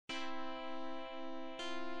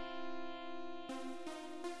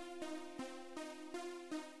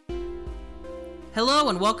Hello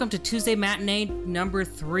and welcome to Tuesday Matinee number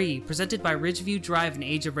 3, presented by Ridgeview Drive and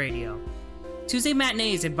Age of Radio. Tuesday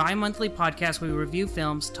Matinee is a bi-monthly podcast where we review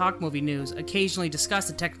films, talk movie news, occasionally discuss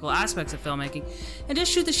the technical aspects of filmmaking, and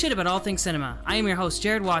just shoot the shit about all things cinema. I am your host,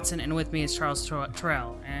 Jared Watson, and with me is Charles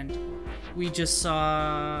Terrell, and we just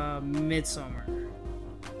saw Midsommar,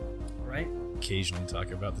 right? Occasionally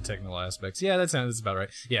talk about the technical aspects. Yeah, that's about right.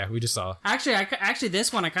 Yeah, we just saw. Actually,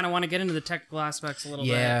 this one I kind of want to get into the technical aspects a little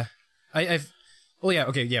bit. Yeah,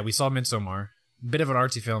 we saw Midsommar. Bit of an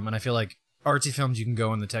artsy film, and I feel like artsy films you can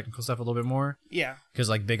go in the technical stuff a little bit more. Yeah. Because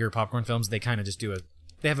like bigger popcorn films, they kind of just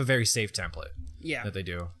they have a very safe template. Yeah. That they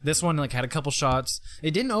do. This one like had a couple shots.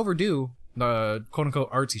 It didn't overdo the quote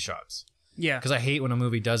unquote artsy shots. Yeah. Because I hate when a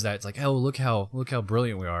movie does that. It's like, oh, look how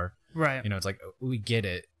brilliant we are. Right. You know, it's like we get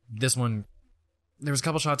it. This one, there was a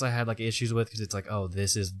couple shots I had like issues with because it's like, oh,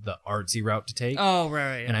 this is the artsy route to take. Oh,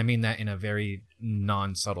 right. Yeah. And I mean that in a very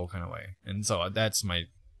non-subtle kind of way. And so that's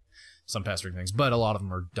some pestering things. But a lot of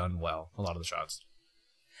them are done well, a lot of the shots.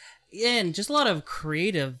 Yeah, and just a lot of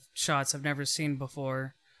creative shots I've never seen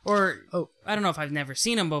before. Or, I don't know if I've never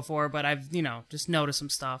seen them before, but I've, just noticed some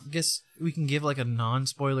stuff. I guess we can give like a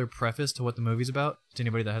non-spoiler preface to what the movie's about to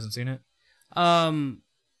anybody that hasn't seen it. How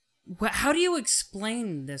do you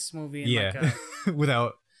explain this movie?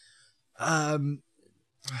 Without, well,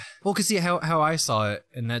 because see how I saw it,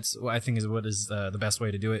 and that's what I think is the best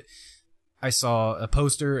way to do it. I saw a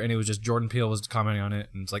poster, and it was just Jordan Peele was commenting on it,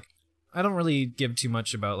 and it's like I don't really give too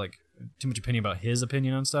much opinion about his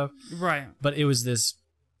opinion on stuff, right? But it was this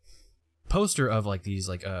poster of like these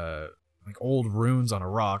like old runes on a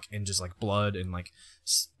rock, and just like blood, and like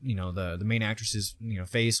the main actress's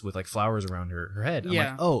face with like flowers around her head. I'm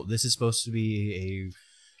like, oh, this is supposed to be a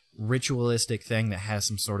ritualistic thing that has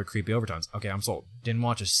some sort of creepy overtones. Okay, I'm sold. Didn't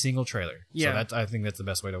watch a single trailer. Yeah. So I think that's the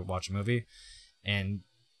best way to watch a movie. And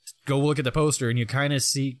go look at the poster and you kind of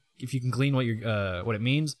see if you can glean what it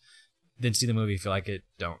means, then see the movie. If you like it,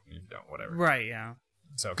 don't, whatever. Right, yeah.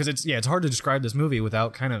 So, because it's hard to describe this movie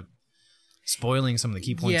without kind of spoiling some of the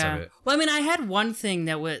key points of it. Well, I mean, I had one thing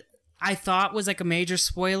that I thought was like a major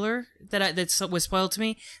spoiler that was spoiled to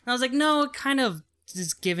me. And I was like, no, it kind of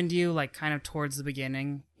is given to you like kind of towards the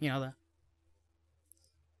beginning, the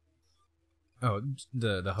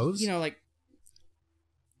hose? Like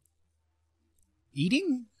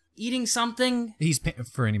eating something. He's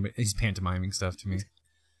pantomiming stuff to me.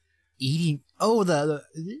 Eating. Oh, the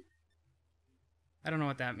I don't know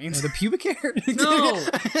what that means. The pubic hair? No.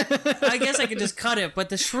 I guess I could just cut it, but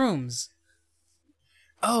the shrooms.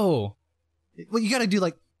 Oh. Well, you got to do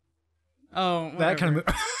like that kind of.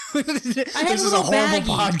 I had a little baggie.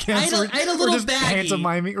 Podcast. I had a little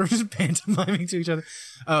baggie. We're just pantomiming to each other.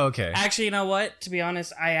 Oh, okay. Actually, you know what? To be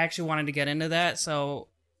honest, I actually wanted to get into that, so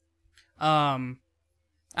I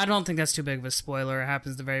don't think that's too big of a spoiler. It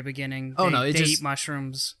happens at the very beginning. They eat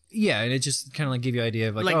mushrooms. Yeah, and it just kind of like give you an idea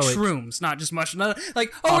of like shrooms, not just mushrooms.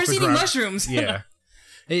 Like, we're eating mushrooms. Yeah,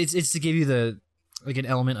 it's to give you an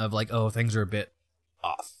element of like, oh, things are a bit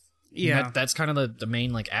off. Yeah, that's kind of the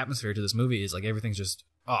main like atmosphere to this movie is like everything's just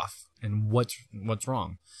off, and what's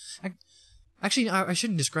wrong. Actually, I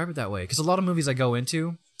shouldn't describe it that way because a lot of movies I go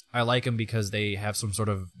into, I like them because they have some sort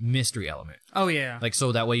of mystery element. Oh, yeah. Like,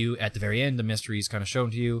 so that way you, at the very end, the mystery is kind of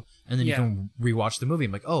shown to you, and then you can rewatch the movie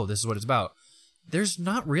and be like, oh, this is what it's about. There's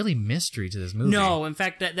not really mystery to this movie. No, in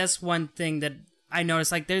fact, that's one thing that I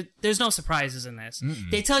noticed. Like, there's no surprises in this.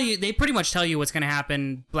 Mm-mm. They pretty much tell you what's going to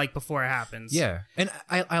happen, like, before it happens. Yeah, and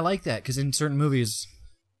I like that, because in certain movies,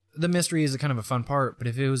 the mystery is a kind of a fun part, but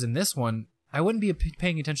if it was in this one, I wouldn't be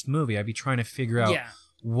paying attention to the movie. I'd be trying to figure out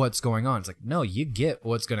what's going on. It's like, no, you get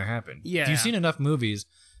what's going to happen. Yeah. If you've seen enough movies,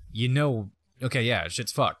 okay, yeah,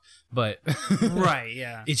 shit's fucked. But right,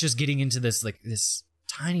 yeah. It's just getting into this like this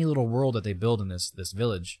tiny little world that they build in this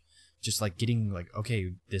village. Just like getting like,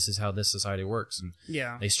 okay, this is how this society works. And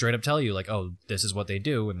they straight up tell you like, oh, this is what they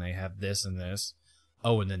do, and they have this and this.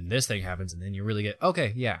 Oh, and then this thing happens, and then you really get,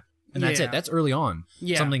 okay, yeah. And that's it. That's early on.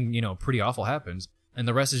 Yeah. Something, pretty awful happens. And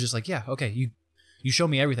the rest is just like, yeah, okay, you show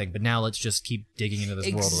me everything, but now let's just keep digging into this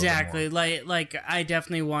world a little bit more. Like I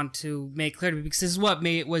definitely want to make clear to me, because this is what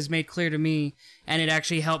was made clear to me, and it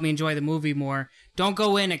actually helped me enjoy the movie more. Don't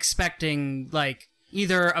go in expecting like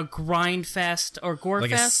either a grind fest or gore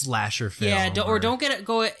like fest, like a slasher film. Yeah, or don't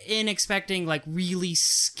go in expecting like really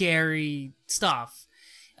scary stuff.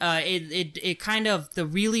 It kind of the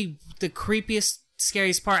creepiest,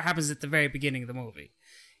 scariest part happens at the very beginning of the movie,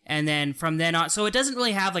 and then from then on, so it doesn't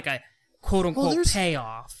really have like a quote unquote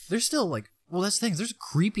payoff. There's still like, that's the thing. There's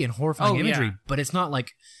creepy and horrifying imagery, but it's not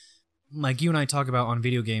like like you and I talk about on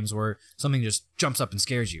video games where something just jumps up and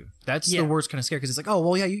scares you. That's the worst kind of scare, because it's like, oh,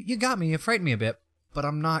 well, yeah, you got me, you frightened me a bit, but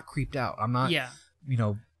I'm not creeped out. I'm not, you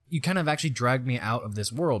know, you kind of actually dragged me out of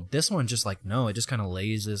this world. This one just like, no, it just kind of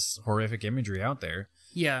lays this horrific imagery out there.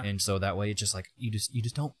 Yeah. And so that way it's just like, you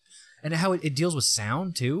just don't, and how it deals with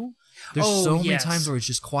sound too. There's so many times where it's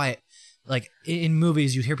just quiet. Like in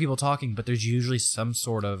movies, you hear people talking, but there's usually some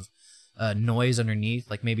sort of noise underneath.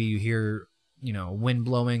 Like maybe you hear, you know, wind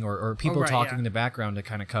blowing or people talking in the background to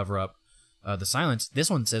kind of cover up the silence. This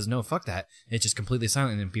one says, no, fuck that. It's just completely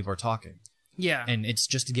silent and people are talking. Yeah. And it's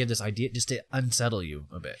just to give this idea, just to unsettle you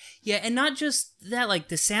a bit. Yeah, and not just that, like,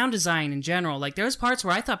 the sound design in general. Like, there was parts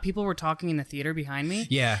where I thought people were talking in the theater behind me.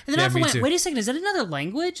 Yeah. And then I went, wait a second, is that another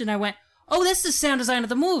language? And I went, oh, that's the sound design of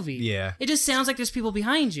the movie. Yeah. It just sounds like there's people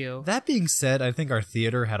behind you. That being said, I think our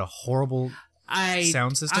theater had a horrible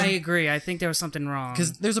sound system. I agree. I think there was something wrong.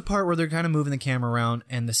 Because there's a part where they're kind of moving the camera around,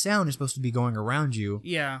 and the sound is supposed to be going around you.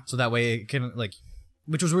 Yeah. So that way it can, like...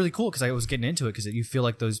 Which was really cool because I was getting into it because you feel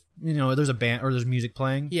like those, you know, there's a band or there's music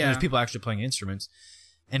playing. Yeah. There's people actually playing instruments.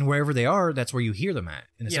 And wherever they are, that's where you hear them at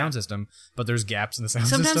in the sound system. But there's gaps in the sound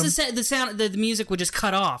system. Sometimes the music would just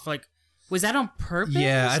cut off. Like, was that on purpose?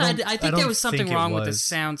 Yeah, I think there was something wrong with the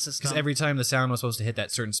sound system. Because every time the sound was supposed to hit that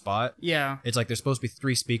certain spot, it's like there's supposed to be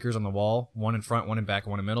 3 speakers on the wall, one in front, one in back,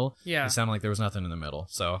 one in middle. Yeah. It sounded like there was nothing in the middle.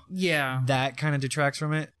 So that kind of detracts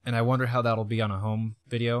from it. And I wonder how that'll be on a home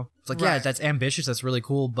video. It's like, yeah, that's ambitious, that's really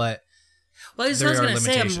cool, but well, as I was going to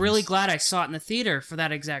say, I'm really glad I saw it in the theater for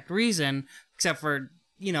that exact reason, except for,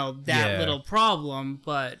 you know, that little problem,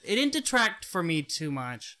 but it didn't detract for me too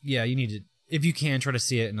much. Yeah, you need to, if you can, try to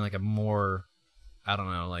see it in like a more, I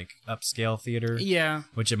don't know, like upscale theater. Yeah.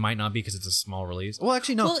 Which it might not be because it's a small release. Well,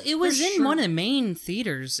 actually, no. Well, it was in one of the main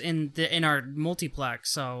theaters in our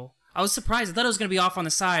multiplex, so I was surprised. I thought it was going to be off on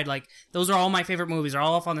the side. Like, those are all my favorite movies. They're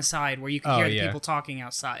all off on the side where you can hear the people talking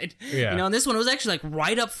outside. Yeah. You know, and this one was actually like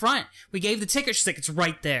right up front. We gave the ticket. She's like, it's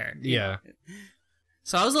right there. Yeah.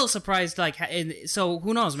 So I was a little surprised. Like, so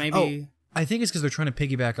who knows? Maybe. I think it's because they're trying to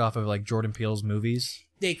piggyback off of like Jordan Peele's movies.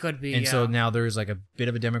 They could be, and so now there's like a bit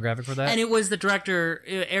of a demographic for that. And it was the director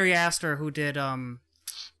Ari Aster who did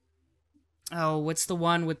what's the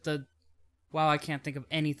one with the I can't think of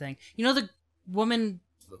anything. You know the woman,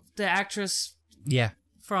 the actress. Yeah.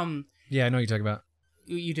 From. Yeah, I know what you're talking about.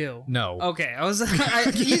 You do? No. Okay, I was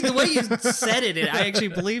the way you said it, I actually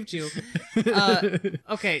believed you.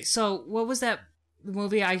 Okay, so what was that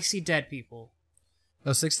movie? I See Dead People.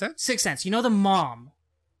 Oh, Sixth Sense? Sixth Sense. You know the mom.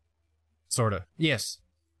 Sorta. Yes.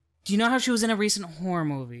 Do you know how she was in a recent horror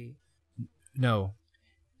movie? No.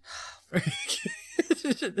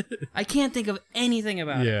 I can't think of anything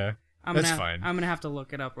about it. Yeah, that's fine. I'm going to have to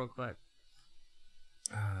look it up real quick.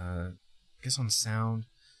 I guess on sound.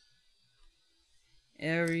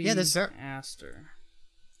 Ari Aster.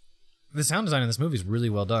 The sound design in this movie is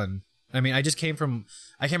really well done. I mean, I can't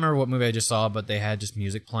remember what movie I just saw, but they had just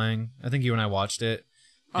music playing. I think you and I watched it,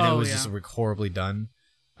 and it was just like horribly done.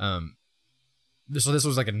 So this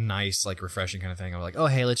was like a nice, like refreshing kind of thing. I was like, oh,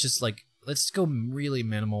 hey, let's go really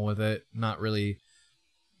minimal with it. Not really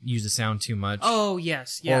use the sound too much. Oh,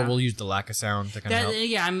 yes. Yeah. Or we'll use the lack of sound to kind of help.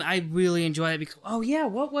 Yeah, I really enjoy it because,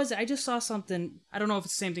 what was it? I just saw something, I don't know if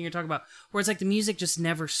it's the same thing you're talking about, where it's like the music just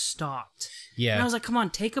never stopped. Yeah. And I was like, come on,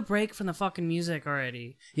 take a break from the fucking music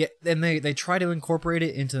already. Yeah, and they try to incorporate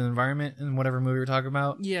it into the environment in whatever movie we're talking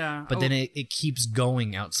about. Yeah. But then it keeps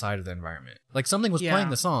going outside of the environment. Like something was playing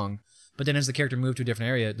the song, but then as the character moved to a different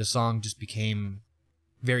area, the song just became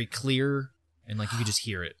very clear, and like you could just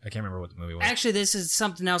hear it. I can't remember what the movie was. Actually, this is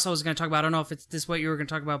something else I was going to talk about. I don't know if it's this what you were going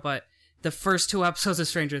to talk about, but the first 2 episodes of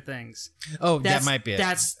Stranger Things. Oh, that might be it.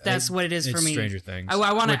 That's what it is for me. Stranger Things.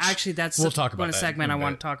 I want to actually. We'll talk about one segment I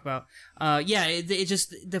want to talk about. Yeah, it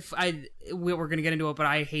just we're gonna get into it, but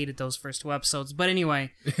I hated those first 2 episodes. But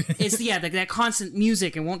anyway, it's that constant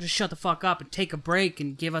music and won't just shut the fuck up and take a break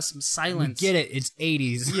and give us some silence. We get it. It's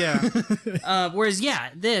 80s. Yeah. Whereas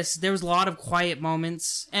there was a lot of quiet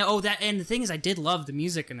moments, and the thing is, I did love the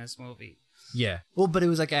music in this movie. Yeah. Well, but it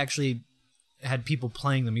was like actually had people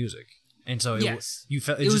playing the music. And so you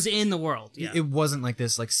felt it was in the world. Yeah. It wasn't like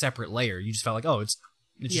this like separate layer. You just felt like, it's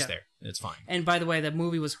just there. It's fine. And by the way, the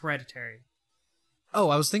movie was Hereditary. Oh,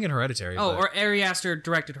 I was thinking Hereditary. Or Ari Aster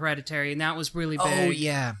directed Hereditary, and that was really big. Oh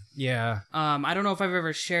yeah, yeah. I don't know if I've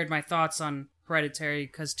ever shared my thoughts on Hereditary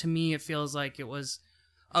because to me it feels like it was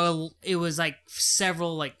like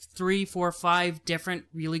several, like 3, 4, 5 different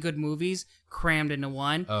really good movies crammed into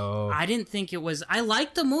one. Oh, I didn't think it was. I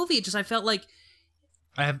liked the movie. I felt like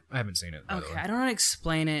I haven't seen it. Okay, I don't know how to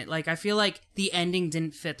explain it. Like, I feel like the ending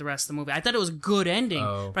didn't fit the rest of the movie. I thought it was a good ending,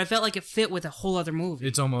 but I felt like it fit with a whole other movie.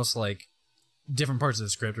 It's almost like different parts of the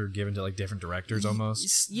script are given to like different directors,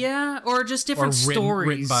 almost. Yeah, or just different stories,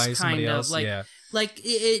 written by somebody else. Like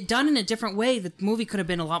it done in a different way. The movie could have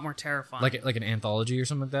been a lot more terrifying. Like an anthology or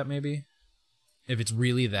something like that, maybe. If it's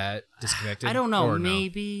really that disconnected, I don't know.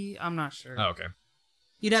 Maybe I'm not sure. Oh, okay.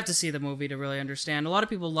 You'd have to see the movie to really understand. A lot of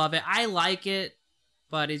people love it. I like it,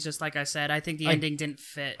 but it's just like I said. I think the ending didn't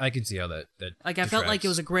fit. I can see how that like I felt like it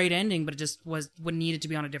was a great ending, but it just would needed to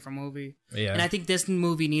be on a different movie. Yeah. And I think this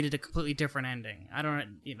movie needed a completely different ending. I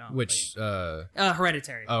don't, Which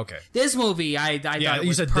Hereditary. Oh, okay. This movie, I thought it was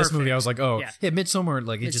you said perfect. This movie. I was like, oh, yeah. Midsommar.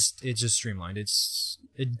 Like it's just streamlined.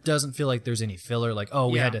 It doesn't feel like there's any filler. Like,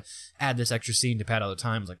 we had to add this extra scene to pad out the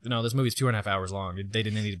time. It's like, no, this movie's 2.5 hours long. They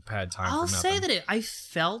didn't need to pad time. I'll for nothing. say that I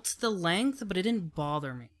felt the length, but it didn't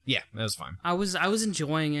bother me. Yeah, that was fine. I was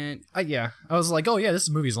enjoying it. I was like, oh yeah, this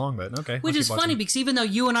movie's long, but okay. Which is funny because even though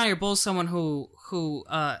you and I are both someone who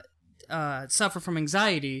suffer from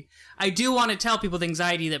anxiety, I do want to tell people with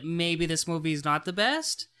anxiety that maybe this movie is not the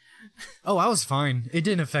best. Oh, I was fine. It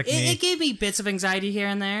didn't affect me. It gave me bits of anxiety here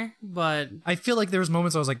and there, but I feel like there was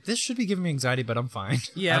moments I was like, this should be giving me anxiety, but I'm fine.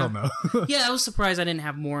 Yeah. I don't know. Yeah, I was surprised I didn't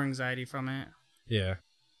have more anxiety from it. Yeah.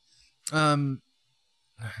 What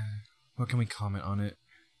can we comment on it?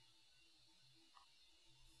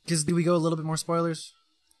 Because do we go a little bit more spoilers?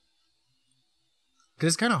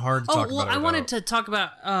 Because it's kind of hard to talk about. I wanted to talk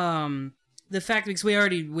about the fact because we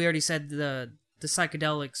already said the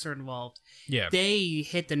psychedelics are involved. Yeah, they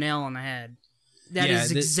hit the nail on the head. That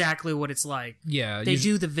is exactly what it's like. Yeah, they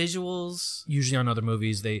do the visuals. Usually on other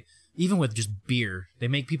movies, they even with just beer, they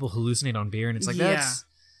make people hallucinate on beer, and it's like that's.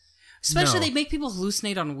 Especially they make people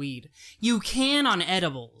hallucinate on weed. You can on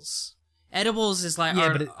edibles. Edibles is like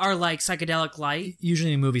are like psychedelic light.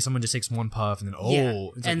 Usually in a movie, someone just takes one puff and then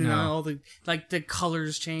it's and like, all the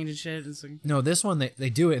colors change and shit. It's like, no, this one they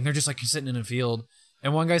do it and they're just like sitting in a field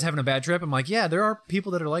and one guy's having a bad trip. I'm like, yeah, there are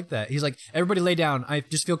people that are like that. He's like, everybody lay down. I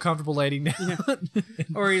just feel comfortable laying down. Yeah.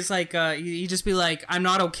 Or he's like, you just be like, I'm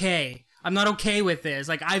not okay. I'm not okay with this.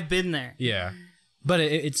 Like I've been there. Yeah, but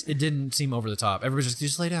it didn't seem over the top. Everybody's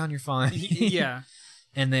just lay down. You're fine. Yeah,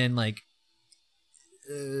 and then like.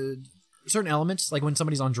 Certain elements, like when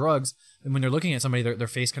somebody's on drugs and when they're looking at somebody, their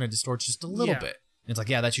face kind of distorts just a little bit. And it's like,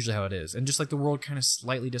 yeah, that's usually how it is. And just like the world kind of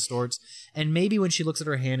slightly distorts. And maybe when she looks at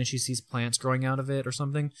her hand and she sees plants growing out of it or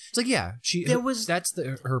something, it's like, yeah, that's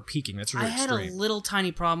her peaking. That's her extreme. I had a little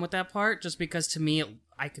tiny problem with that part just because to me,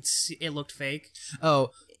 I could see it looked fake.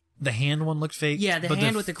 Oh, the hand one looked fake? Yeah, the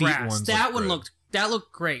hand with the grass. That one looked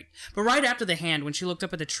great. But right after the hand, when she looked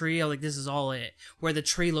up at the tree, I was like, this is all it. Where the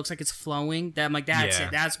tree looks like it's flowing. I'm like, that's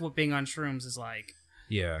it. That's what being on shrooms is like.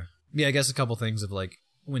 Yeah. Yeah, I guess a couple things of like,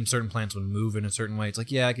 when certain plants would move in a certain way, it's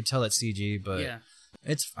like, yeah, I could tell that's CG, but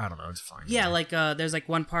I don't know, it's fine. Yeah, like, there's like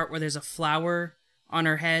one part where there's a flower on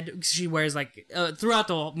her head. She wears like, throughout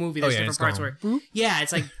the whole movie, there's different parts where,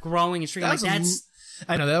 it's like growing and shrinking.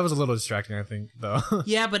 I know, that was a little distracting, I think, though.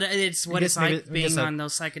 Yeah, but it's what it's like being on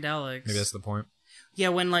those psychedelics. Maybe that's the point. Yeah,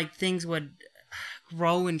 when like things would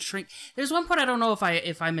grow and shrink. There's one part I don't know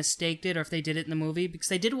if I mistaked it or if they did it in the movie because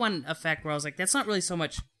they did one effect where I was like, that's not really so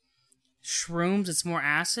much shrooms, it's more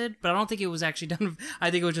acid. But I don't think it was actually done. I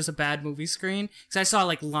think it was just a bad movie screen because I saw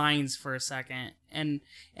like lines for a second, and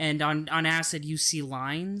on acid you see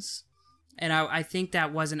lines, and I think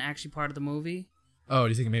that wasn't actually part of the movie. Oh, do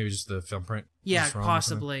you think maybe just the film print? Yeah,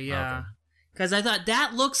 possibly. Yeah. Okay. Because I thought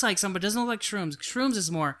that looks like some, but doesn't look like shrooms. Shrooms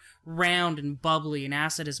is more round and bubbly, and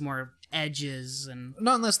acid is more edges and.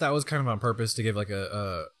 Not unless that was kind of on purpose to give like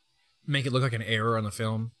a make it look like an error on the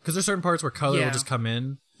film. Because there's certain parts where color will just come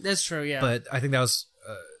in. That's true. Yeah. But I think that was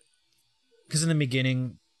because in the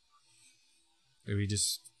beginning, did we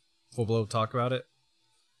just full blow talk about it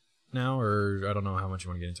now, or I don't know how much you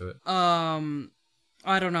want to get into it.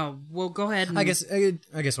 I don't know. Well, go ahead. I guess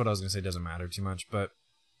what I was gonna say doesn't matter too much, but.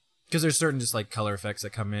 Because there's certain just like color effects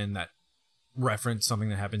that come in that reference something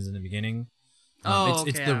that happens in the beginning.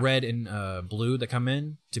 It's the red and blue that come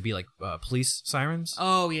in to be like police sirens.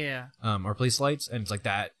 Oh yeah. Or police lights, and it's like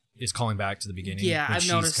that is calling back to the beginning. Yeah, I've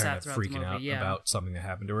noticed that she's kind of freaking out about something that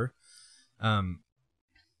happened to her.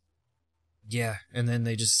 Yeah, and then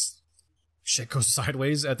they just shit goes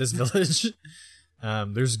sideways at this village.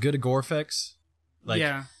 There's good gore effects. Like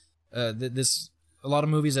a lot of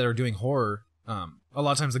movies that are doing horror. A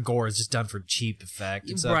lot of times the gore is just done for cheap effect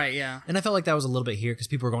and stuff. Right, yeah. And I felt like that was a little bit here because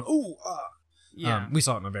people were going, ooh, yeah. We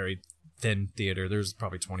saw it in a very thin theater. There's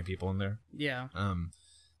probably 20 people in there. Yeah.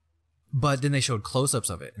 But then they showed close-ups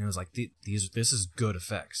of it, and it was like, this is good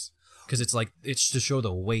effects. because it's like it's to show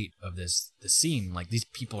the weight of the scene. Like these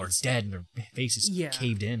people are dead and their faces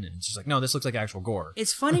caved in, and it's just like, no, this looks like actual gore.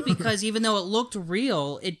 It's funny because even though it looked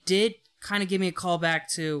real, it did kind of give me a call back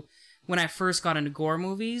to when I first got into gore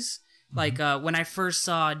movies. Like, when I first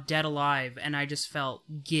saw Dead Alive, and I just felt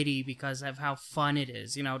giddy because of how fun it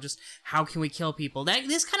is, you know, just how can we kill people?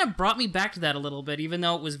 This kind of brought me back to that a little bit, even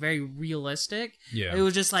though it was very realistic. Yeah. It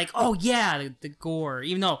was just like, oh yeah, the gore.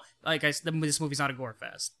 Even though, like I said, this movie's not a gore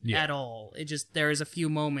fest at all. It just, there is a few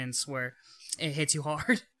moments where it hits you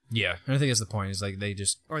hard. Yeah, and I think that's the point, is like they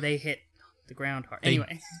just... Or they hit the ground hard.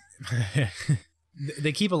 Anyway.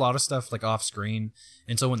 They keep a lot of stuff, like, off screen,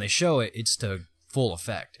 and so when they show it, it's to full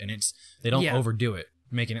effect, and they don't overdo it,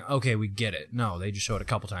 making it, okay, we get it. No, they just show it a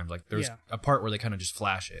couple times. Like, there's a part where they kind of just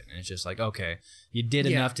flash it, and it's just like, okay, you did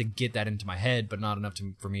enough to get that into my head, but not enough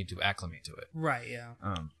for me to acclimate to it. Right, yeah.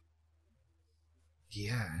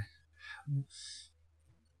 Yeah.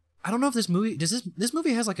 I don't know if this movie, this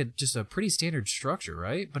movie has, like, just a pretty standard structure,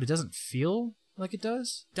 right? But it doesn't feel like it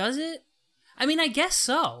does. Does it? I mean, I guess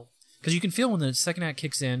so. Because you can feel when the second act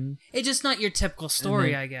kicks in. It's just not your typical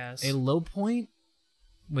story, I guess. A low point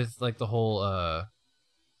with, like, the whole,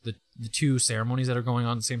 the two ceremonies that are going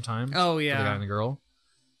on at the same time. Oh, yeah. For the guy and the girl.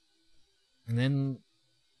 And then...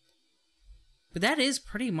 But that is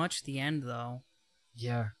pretty much the end, though.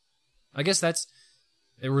 Yeah. I guess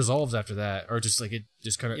it resolves after that. Or just, like, it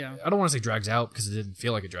just kind of... Yeah. I don't want to say drags out, because it didn't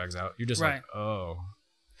feel like it drags out. You're just like, oh...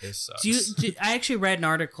 This sucks. I actually read an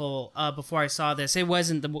article before I saw this.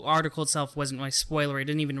 The article itself wasn't really spoilery. It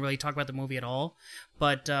didn't even really talk about the movie at all.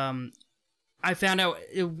 But I found out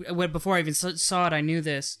before I even saw it, I knew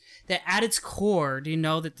this, that at its core, do you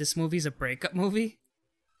know that this movie's a breakup movie?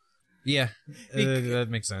 Yeah, that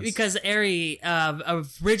makes sense. Because Ari,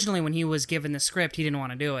 originally when he was given the script, he didn't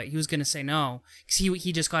want to do it. He was going to say no, because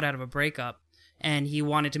he just got out of a breakup, and he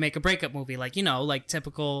wanted to make a breakup movie, like, you know, like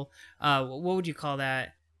typical, what would you call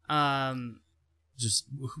that? Just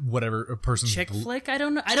whatever a person's chick flick. I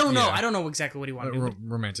don't know. I don't know exactly what he wanted to do.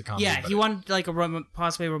 Romantic comedy. Yeah, he wanted like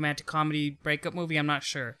possibly a romantic comedy breakup movie. I'm not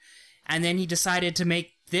sure. And then he decided to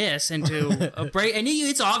make this into a break. And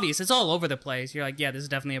it's obvious. It's all over the place. You're like, yeah, this is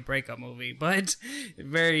definitely a breakup movie, but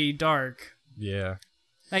very dark. Yeah.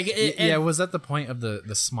 Like was that the point of the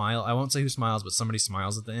smile? I won't say who smiles, but somebody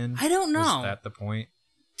smiles at the end. I don't know. Was that the point?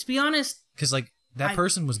 To be honest, because like that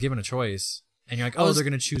person was given a choice. And you're like, oh, they're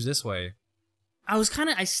going to choose this way. I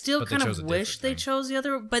still kind of wish they chose the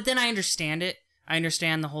other, but then I understand it. I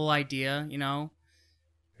understand the whole idea, you know?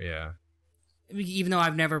 Yeah. Even though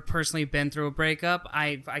I've never personally been through a breakup,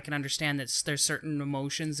 I can understand that there's certain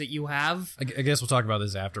emotions that you have. I guess we'll talk about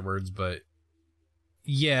this afterwards, but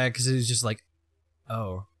yeah, because it was just like,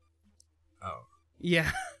 oh.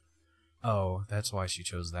 Yeah. Oh, that's why she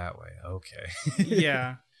chose that way. Okay.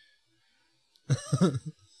 Yeah.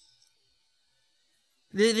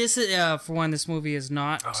 This is, for one, this movie is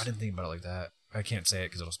not... Oh, I didn't think about it like that. I can't say it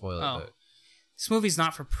because it'll spoil it. But... This movie's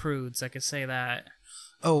not for prudes, I could say that.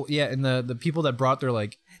 Oh, yeah, and the people that brought their,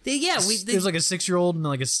 like... There's, like, a 6-year-old and,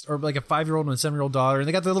 like, a 5-year-old and a 7-year-old daughter, and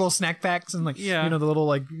they got their little snack packs and, like, you know, the little,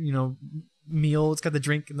 like, you know... meal. It's got the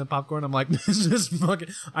drink and the popcorn. I'm like, this is fucking...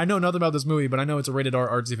 I know nothing about this movie, but I know it's a rated R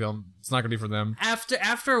artsy film. It's not gonna be for them.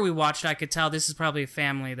 After we watched it, I could tell this is probably a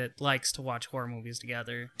family that likes to watch horror movies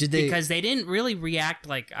together. Because they didn't really react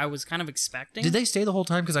like I was kind of expecting. Did they stay the whole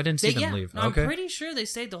time? Because I didn't see them leave. No, okay. I'm pretty sure they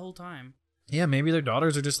stayed the whole time. Yeah, maybe their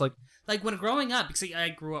daughters are just like... Like, when growing up, because I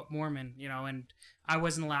grew up Mormon, you know, and I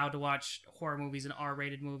wasn't allowed to watch horror movies and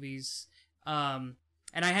R-rated movies. And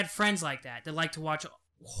I had friends like that liked to watch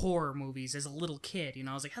horror movies as a little kid, you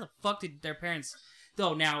know. I was like, how the fuck did their parents...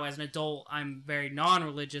 Though now, as an adult, I'm very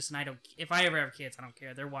non-religious, and I don't... If I ever have kids, I don't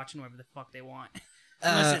care. They're watching whatever the fuck they want.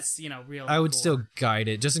 Unless it's, you know, real... I would still guide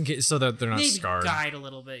it, just in case, so that they're not scarred. Maybe guide a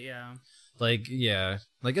little bit, yeah. Like, yeah.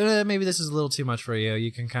 Like, maybe this is a little too much for you.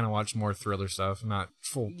 You can kind of watch more thriller stuff, not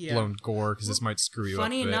full-blown gore, because this might screw you up.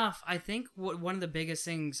 Funny enough, I think one of the biggest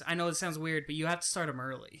things... I know it sounds weird, but you have to start them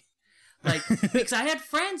early. Like, because I had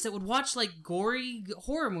friends that would watch, like, gory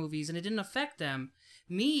horror movies, and it didn't affect them.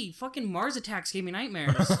 Me, fucking Mars Attacks gave me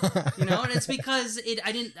nightmares. You know, and it's because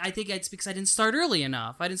I think it's because I didn't start early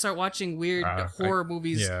enough. I didn't start watching weird horror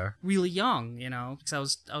movies really young, you know,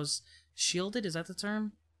 because I was shielded, is that the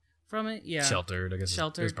term from it? Yeah. Sheltered, I guess.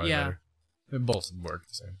 Sheltered, yeah. Better. Both work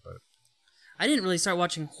the same, but... I didn't really start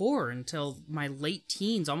watching horror until my late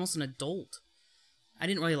teens, almost an adult. I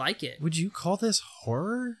didn't really like it. Would you call this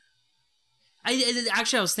horror? I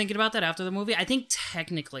was thinking about that after the movie. I think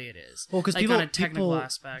technically it is. Well, because like on a technical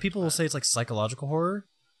aspect. People will say it's like psychological horror,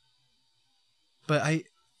 but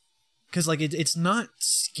because like it's not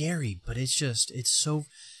scary, but it's so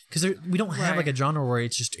because we don't have like a genre where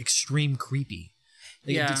it's just extreme creepy.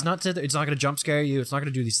 It's not going to jump scare you. It's not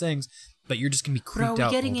going to do these things, but you're just going to be creeped out. Are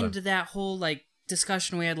we getting into that whole like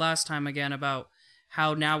discussion we had last time again about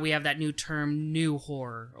how now we have that new term, new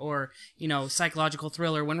horror, or psychological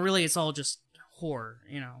thriller, when really it's all just horror,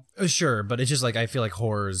 Sure, but it's just like I feel like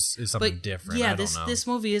horror is something different. Yeah, this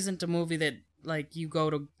movie isn't a movie that like you go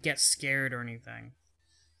to get scared or anything.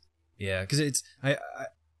 Yeah, because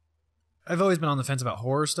I've always been on the fence about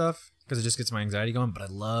horror stuff because it just gets my anxiety going, but I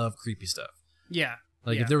love creepy stuff. Yeah.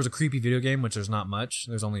 Like if there was a creepy video game, which there's not much,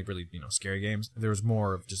 there's only really scary games. If there was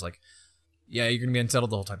more of just like, yeah, you're gonna be unsettled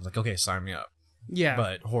the whole time. It's like, okay, sign me up. Yeah.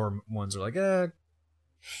 But horror ones are like, no,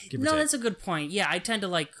 that's a good point. Yeah, I tend to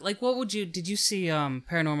like what did you see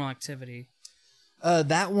Paranormal Activity?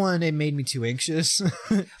 That one, it made me too anxious.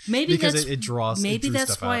 Maybe because it draws. Maybe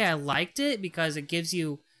that's why out. I liked it, because it gives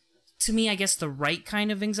you, to me, I guess, the right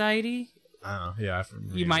kind of anxiety. I don't know. Yeah,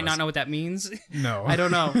 you might not know what that means. No, I don't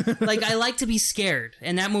know. Like, I like to be scared,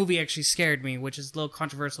 and that movie actually scared me, which is a little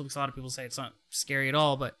controversial because a lot of people say it's not scary at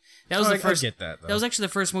all. But that was the first. I get that. Though. That was actually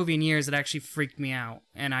the first movie in years that actually freaked me out,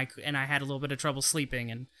 and I had a little bit of trouble sleeping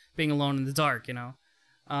and being alone in the dark.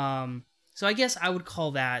 So I guess I would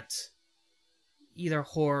call that either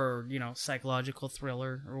horror, or psychological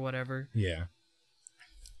thriller or whatever. Yeah.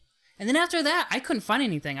 And then after that, I couldn't find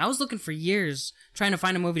anything. I was looking for years trying to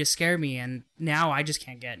find a movie to scare me, and now I just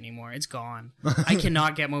can't get anymore. It's gone. I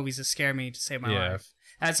cannot get movies to scare me to save my life.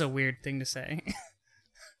 That's a weird thing to say.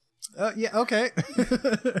 Yeah, okay.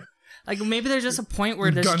 Like, maybe there's just a point where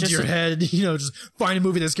there's gun to your head, just find a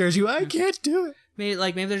movie that scares you. I can't do it.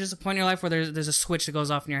 Maybe there's just a point in your life where there's a switch that goes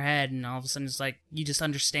off in your head, and all of a sudden it's like you just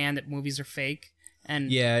understand that movies are fake.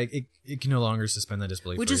 And yeah, it can no longer suspend that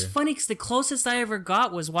disbelief. Which is funny, because the closest I ever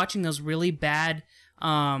got was watching those really bad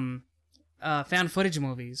found footage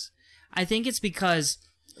movies. I think it's because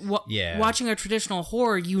watching a traditional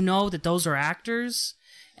horror, that those are actors,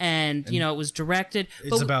 and it was directed.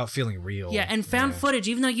 It's about feeling real. Yeah, and found footage,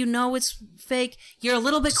 even though it's fake, you're a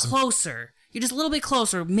little bit closer. You're just a little bit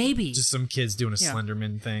closer, maybe. Just some kids doing a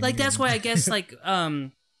Slenderman thing. Like, that's why I guess, like,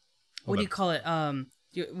 what do you call it?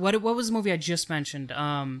 What was the movie I just mentioned?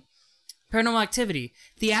 Paranormal Activity.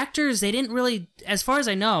 The actors, they didn't really, as far as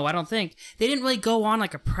I know, I don't think, they didn't really go on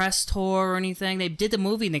like a press tour or anything. They did the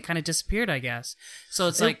movie and they kind of disappeared, I guess. So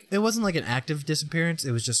it wasn't like an active disappearance.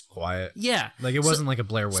 It was just quiet. Yeah. Like, it wasn't like a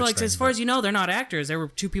Blair Witch thing. So, like, thing, as far as you know, they're not actors. There were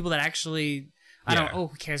two people that actually, who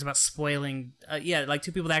cares about spoiling? Like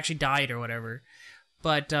two people that actually died or whatever.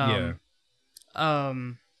 But, but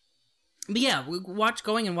yeah,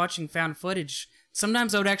 going and watching found footage,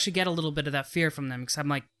 sometimes I would actually get a little bit of that fear from them, because I'm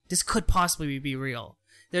like, this could possibly be real.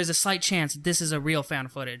 There's a slight chance that this is a real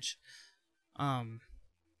found footage. I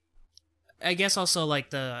guess also, like,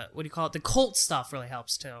 the cult stuff really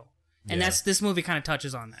helps too. And this movie kind of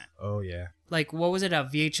touches on that. Oh, yeah. Like, what was it,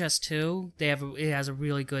 VHS 2? It has a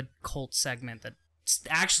really good cult segment that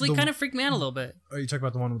actually kind of freaked me out a little bit. Are you talking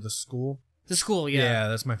about the one with the school? The school, yeah. Yeah,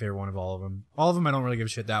 that's my favorite one of all of them. All of them I don't really give a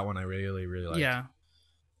shit. That one I really, really like. Yeah.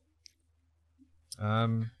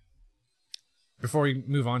 Before we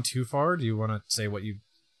move on too far, do you want to say what you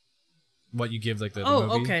give like the movie?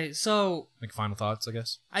 Oh, okay. So, like, final thoughts, I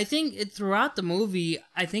guess. I think throughout the movie,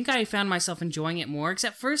 I think I found myself enjoying it more. Because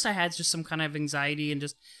at first I had just some kind of anxiety and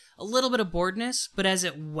just a little bit of boredness. But as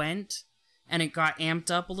it went and it got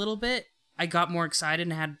amped up a little bit, I got more excited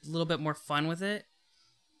and had a little bit more fun with it.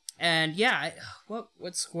 And yeah,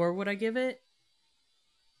 what score would I give it?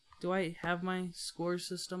 Do I have my score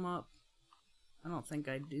system up? I don't think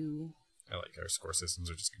I do. I like our score systems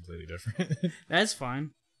are just completely different. That's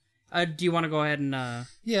fine. Do you want to go ahead and...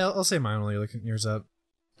 Yeah, I'll say mine while you're looking yours up.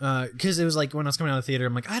 Because it was like, when I was coming out of the theater,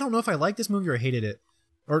 I'm like, I don't know if I liked this movie or I hated it.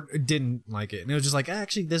 Or didn't like it. And it was just like,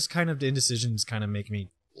 actually, this kind of indecisions kind of make me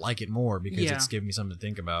like it more, because it's giving me something to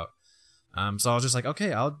think about. So I was just like,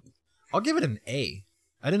 okay, I'll give it an A.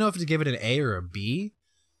 I didn't know if to give it an A or a B.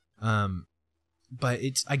 But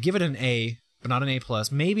I give it an A, but not an A+.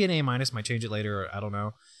 Maybe an A-, might change it later, or I don't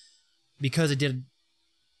know. Because it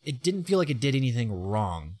didn't feel like it did anything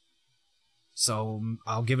wrong. So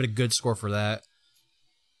I'll give it a good score for that.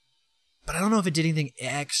 But I don't know if it did anything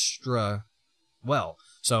extra well.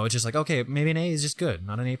 So it's just like, okay, maybe an A is just good,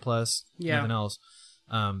 not an A+, nothing else.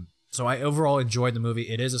 So I overall enjoyed the movie.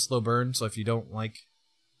 It is a slow burn, so if you don't like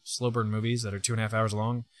slow burn movies that are 2.5 hours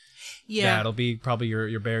long, that'll be probably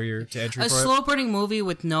your barrier to entry for it. A slow burning movie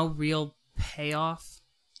with no real payoff?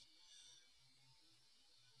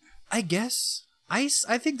 I guess. I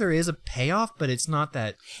think there is a payoff, but it's not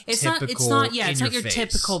that it's typical. It's not your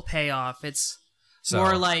typical payoff. It's So,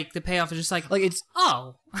 more like the payoff is just like it's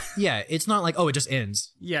yeah, it's not like it just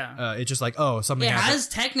ends. Yeah, it's just like something. It happened. has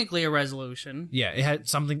technically a resolution. Yeah, it had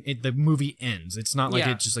something. The movie ends. It's not like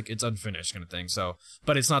it's just like it's unfinished kind of thing. So,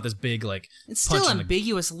 but it's not this big like. It's still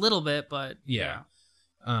ambiguous a little bit, but yeah.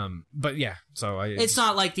 But yeah, so it's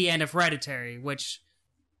not like the end of Hereditary, which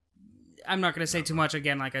I'm not going to say too much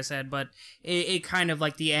again, like I said, but it kind of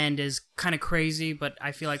like the end is kind of crazy, but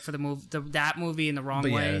I feel like for that movie in the wrong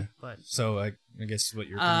way. But so I guess what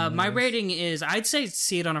your my rating is, I'd say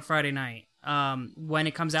see it on a Friday night. When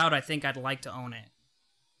it comes out, I think I'd like to own it.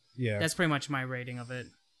 Yeah, that's pretty much my rating of it,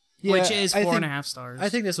 which is 4.5 stars. I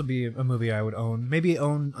think this would be a movie I would own, maybe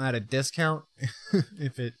own at a discount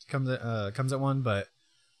if it comes at one, but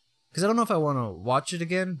because I don't know if I want to watch it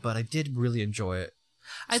again, but I did really enjoy it.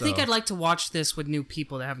 I think I'd like to watch this with new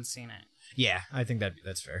people that haven't seen it. Yeah, I think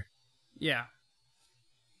that's fair. Yeah.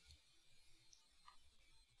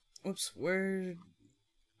 Oops, where...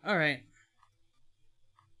 Alright.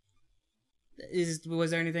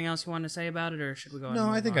 Was there anything else you wanted to say about it, or should we go on? No,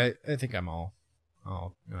 I think I'm all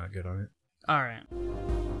good on it. Alright.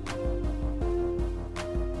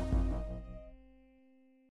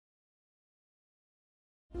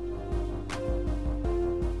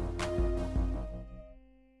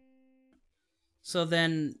 So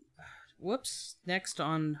then, next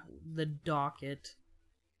on the docket,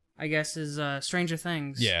 I guess, is Stranger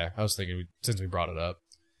Things. Yeah, I was thinking, since we brought it up.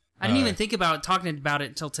 I didn't even think about talking about it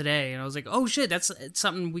until today, and I was like, oh shit, it's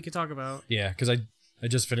something we could talk about. Yeah, because I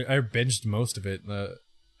just finished, I binged most of it.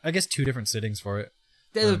 I guess 2 different sittings for it.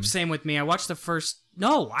 Same with me. I watched the first...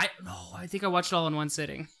 I think I watched it all in one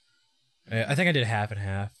sitting. I think I did half and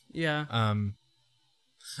half. Yeah.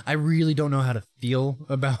 I really don't know how to feel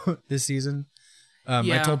about this season.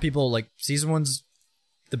 I told people, like, season 1's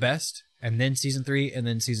the best, and then season 3, and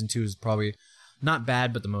then season 2 is probably not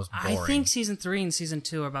bad, but the most boring. I think season 3 and season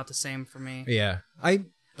 2 are about the same for me. Yeah.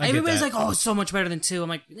 Everybody's like, it's so much better than 2. I'm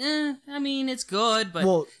like, I mean, it's good, but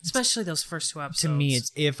especially those first 2 episodes. To me,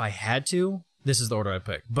 it's if I had to, this is the order I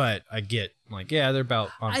pick. But I get, like, they're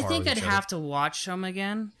about on par I think with I'd each have other. to watch them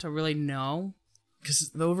again to really know.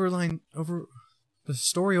 Because the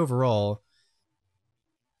story overall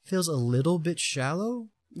feels a little bit shallow.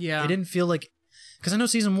 Yeah. It didn't feel like... Because I know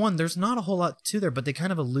season 1, there's not a whole lot to there, but they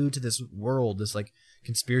kind of allude to this world, this, like,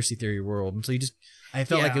 conspiracy theory world. And so I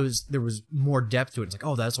felt like there was more depth to it. It's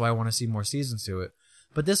like, that's why I want to see more seasons to it.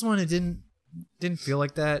 But this one, it didn't feel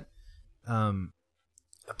like that.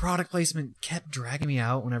 The product placement kept dragging me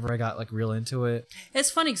out whenever I got, like, real into it. It's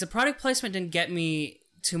funny, because the product placement didn't get me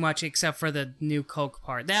too much, except for the new Coke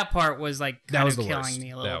part. That part was, like, kind of killing me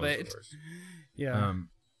a little bit. Was the worst. Yeah.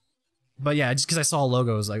 But yeah, just because I saw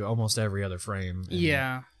logos like almost every other frame.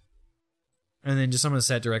 Yeah. And then just some of the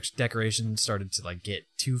set decorations started to like get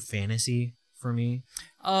too fantasy for me.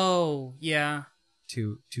 Oh, yeah.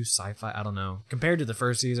 Too sci-fi, I don't know. Compared to the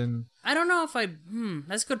first season. I don't know if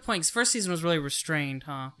that's a good point, because first season was really restrained,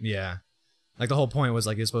 huh? Yeah. Like the whole point was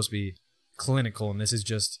like it's supposed to be clinical, and this is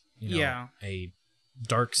just, a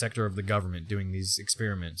dark sector of the government doing these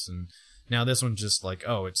experiments, and now this one's just like,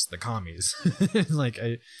 it's the commies. Like,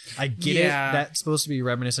 I get it. That's supposed to be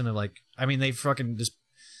reminiscent of, like, I mean, they fucking just,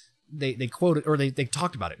 they quoted, or they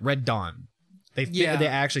talked about it, Red Dawn. They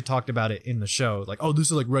actually talked about it in the show. Like, this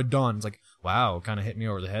is like Red Dawn. It's like, wow, kind of hit me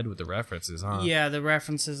over the head with the references, huh? Yeah, the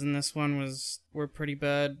references in this one were pretty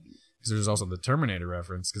bad. Because there's also the Terminator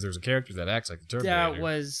reference, because there's a character that acts like the Terminator. That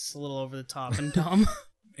was a little over the top and dumb.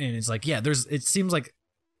 And it's like, it seems like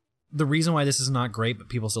the reason why this is not great, but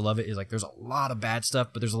people still love it, is like there's a lot of bad stuff,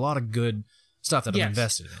 but there's a lot of good stuff that I'm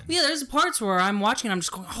invested in. Yeah, there's parts where I'm watching and I'm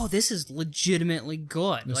just going, this is legitimately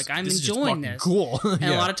good. Like, I'm enjoying this. Cool. And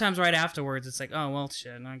a lot of times right afterwards, it's like,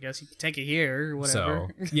 shit, I guess you can take it here or whatever.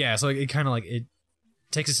 So, so it kind of like, it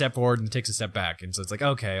takes a step forward and takes a step back. And so it's like,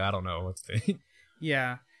 okay, I don't know what's the...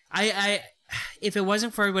 Yeah. If it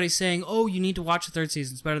wasn't for everybody saying, you need to watch the 3rd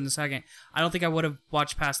season, it's better than the 2nd, I don't think I would have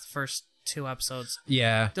watched past the first 2 episodes.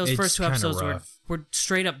 Yeah. Those first 2 episodes were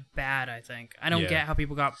straight up bad, I think. I don't get how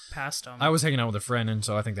people got past them. I was hanging out with a friend, and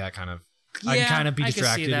so I think that kind of... I can kind of be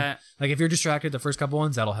distracted. I can see that. Like, if you're distracted the first couple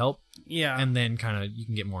ones, that'll help. Yeah. And then kind of you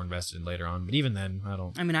can get more invested in later on. But even then, I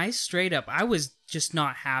don't... I mean, I was just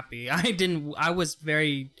not happy. I was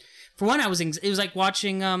very... For one, it was like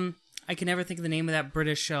watching... I can never think of the name of that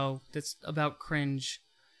British show that's about cringe.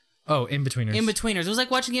 Oh, In-Betweeners. In-Betweeners. It was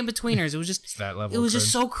like watching In-Betweeners. It was just... It's that level It was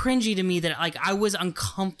just so cringy to me that, like, I was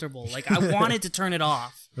uncomfortable. Like, I wanted to turn it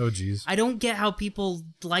off. Oh, jeez. I don't get how people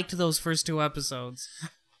liked those first 2 episodes.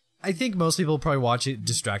 I think most people probably watch it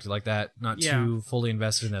distracted like that, not too fully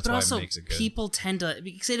invested, and that's why it makes it good. People tend to...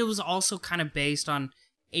 Because it was also kind of based on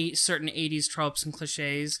certain 80s tropes and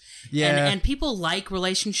cliches. Yeah. And people like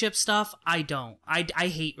relationship stuff. I don't. I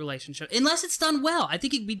hate relationship. Unless it's done well. I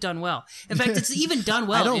think it can be done well. In fact, it's even done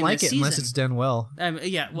well. I don't like it season. unless it's done well.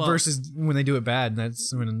 Yeah, well. Versus when they do it bad.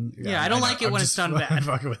 That's when. Yeah, I don't like it when it's done bad.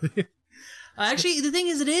 Fucking with you. Actually, the thing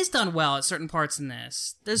is, it is done well at certain parts in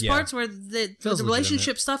this. There's parts where the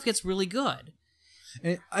relationship stuff gets really good.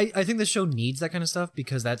 And I think the show needs that kind of stuff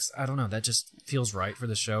because I don't know, that just feels right for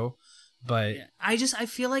the show. But I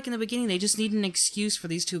feel like in the beginning they just need an excuse for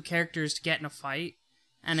these two characters to get in a fight,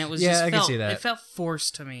 and it was I can see that. It felt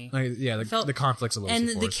forced to me. The conflict's a little and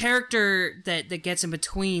too forced. The character that gets in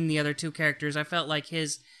between the other two characters, I felt like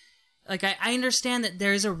his, like I understand that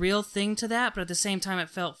there is a real thing to that, but at the same time it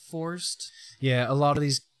felt forced. Yeah, a lot of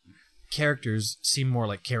these characters seem more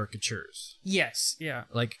like caricatures. Yes, yeah.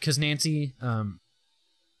 Like because Nancy,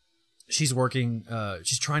 she's working,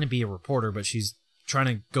 she's trying to be a reporter, but she's trying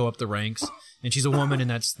to go up the ranks, and she's a woman, and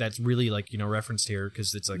that's really like referenced here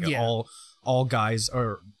because it's like all guys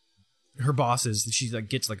are her bosses. She like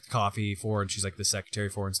gets like the coffee for, and she's like the secretary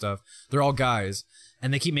for and stuff. They're all guys,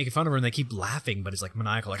 and they keep making fun of her, and they keep laughing, but it's like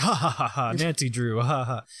maniacal, like ha ha ha ha, Nancy Drew, ha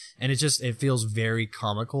ha, and it feels very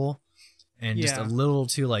comical, and just a little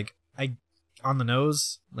too like on the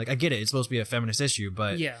nose. Like I get it, it's supposed to be a feminist issue,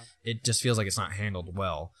 but it just feels like it's not handled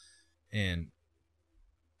well, and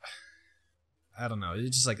I don't know.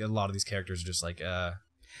 It's just like a lot of these characters are just like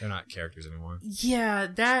they're not characters anymore. Yeah,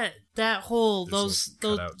 that whole those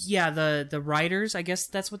cutouts. The writers, I guess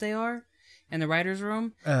that's what they are, in the writers'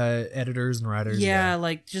 room. Editors and writers. Yeah,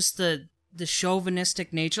 like just the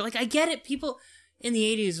chauvinistic nature. Like I get it, people in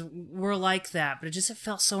the 80s were like that, but it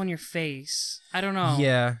felt so in your face. I don't know.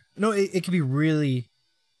 Yeah, no, it could be really,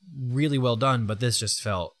 really well done, but this just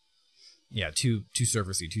felt too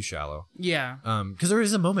surfacey, too shallow. Yeah. Because there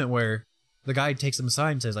is a moment where the guy takes them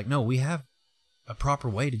aside and says, like, no, we have a proper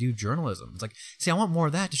way to do journalism. It's like, see, I want more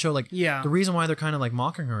of that to show, like, the reason why they're kind of, like,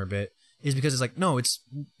 mocking her a bit is because it's like, no, it's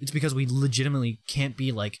because we legitimately can't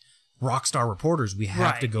be, like, rock star reporters. We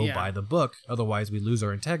have to go by the book, otherwise we lose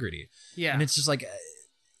our integrity. Yeah. And it's just, like,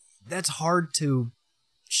 that's hard to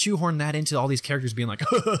shoehorn that into all these characters being like,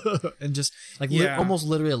 and just, like, almost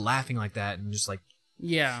literally laughing like that and just, like,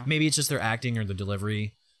 maybe it's just their acting or the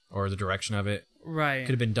delivery or the direction of it. Right.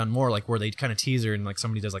 Could have been done more, like where they kind of tease her and like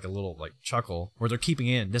somebody does like a little like chuckle, where they're keeping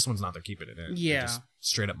it in. This one's not, they're keeping it in. Yeah. They're just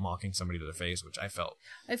straight up mocking somebody to their face, which I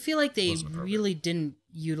feel like they really didn't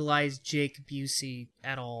utilize Jake Busey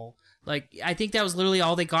at all. Like, I think that was literally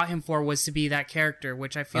all they got him for, was to be that character,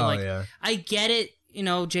 which I feel I get it,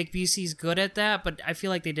 Jake Busey's good at that, but I feel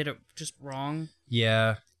like they did it just wrong.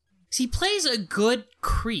 Yeah. He plays a good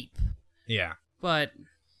creep. Yeah. But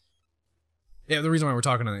yeah, the reason why we're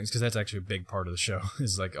talking on it is because that's actually a big part of the show,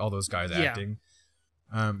 is like all those guys acting.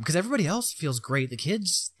 Because everybody else feels great. The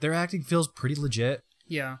kids, their acting feels pretty legit.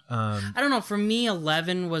 Yeah. I don't know. For me,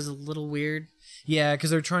 11 was a little weird. Yeah, because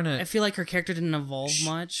they're trying to... I feel like her character didn't evolve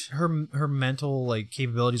much. Her mental like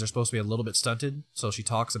capabilities are supposed to be a little bit stunted, so she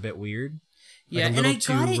talks a bit weird. Yeah, and I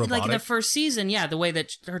got it, like, in the first season, the way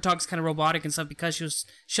that her talk's kind of robotic and stuff because she was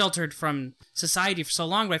sheltered from society for so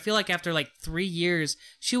long, but I feel like after, like, 3 years,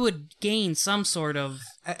 she would gain some sort of...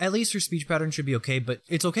 At least her speech pattern should be okay, but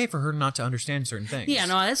it's okay for her not to understand certain things. Yeah,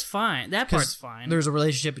 no, that's fine. That part's fine. There's a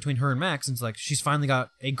relationship between her and Max, and it's like, she's finally got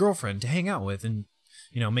a girlfriend to hang out with and,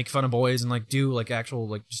 make fun of boys and, like, do, like, actual,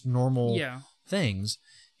 like, just normal things.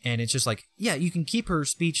 And it's just like, you can keep her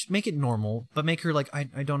speech, make it normal, but make her like, I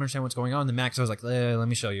don't understand what's going on. Then Max was like, let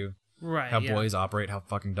me show you how boys operate, how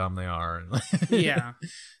fucking dumb they are. Yeah.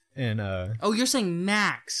 And oh, you're saying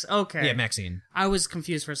Max? Okay. Yeah, Maxine. I was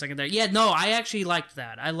confused for a second there. Yeah, no, I actually liked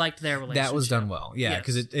that. I liked their relationship. That was done well. Yeah,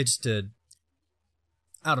 because it's to,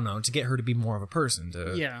 I don't know, to get her to be more of a person,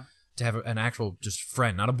 to have an actual just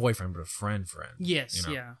friend, not a boyfriend, but a friend. Yes.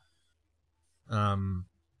 Yeah.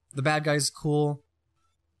 The bad guy's cool.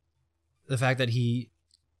 The fact that he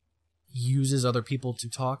uses other people to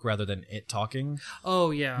talk rather than it talking,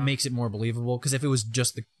 makes it more believable. Because if it was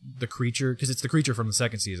just the creature, because it's the creature from the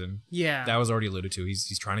second season, that was already alluded to.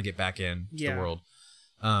 He's trying to get back in the world.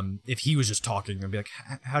 If he was just talking, I'd be like,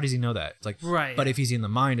 how does he know that? It's like, right. But if he's in the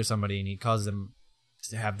mind of somebody and he causes them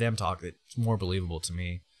to have them talk, it's more believable to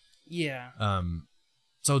me. Yeah.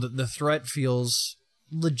 So the threat feels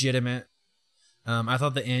legitimate. I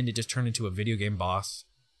thought the end, it just turned into a video game boss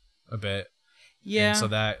a bit. Yeah. And so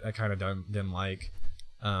that I kind of didn't like.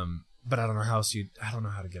 But I don't know how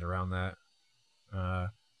to get around that.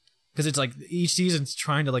 Because it's like each season's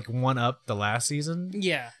trying to like one up the last season.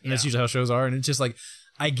 Yeah. And that's usually how shows are. And it's just like,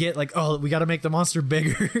 I get like, oh, we got to make the monster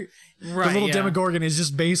bigger. Right. The little Demogorgon is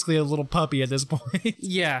just basically a little puppy at this point.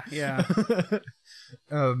 Yeah.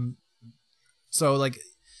 So like,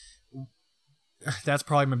 that's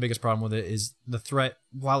probably my biggest problem with it is the threat.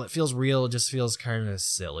 While it feels real, it just feels kind of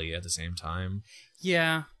silly at the same time.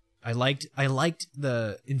 Yeah. I liked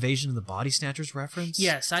the Invasion of the Body Snatchers reference.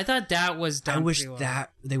 Yes, I thought that was done. I wish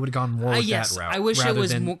that they would have gone more with that route. I wish it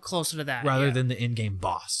was more closer to that. Rather than the in-game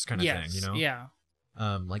boss kind of thing, you know? Yeah.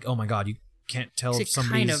 Like, oh my god, you can't tell if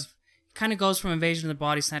somebody's... Kind of goes from Invasion of the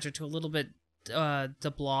Body Snatcher to a little bit,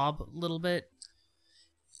 the Blob, a little bit.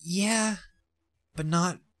 Yeah, but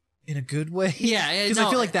not in a good way. Yeah, because I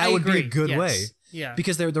feel like that would be a good way. Yeah,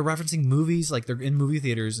 because they're referencing movies, like they're in movie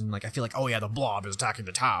theaters, and like I feel like, oh yeah, the Blob is attacking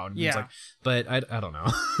the town. Yeah, it's like, but I don't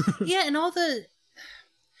know. Yeah, and all the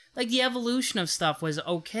like the evolution of stuff was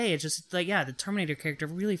okay. It's just like the Terminator character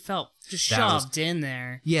really felt just shoved in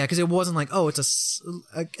there. Yeah, because it wasn't like, oh, it's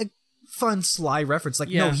a fun sly reference. Like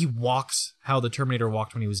no, he walks how the Terminator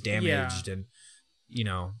walked when he was damaged, and you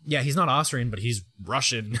know, he's not Austrian, but he's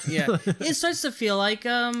Russian. Yeah, it starts to feel like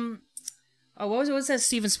what was that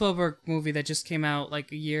Steven Spielberg movie that just came out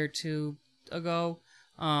like a year or two ago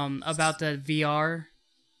about the VR?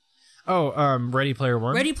 Oh, Ready Player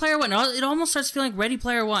One? Ready Player One. It almost starts feeling like Ready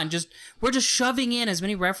Player One. We're just shoving in as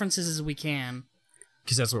many references as we can.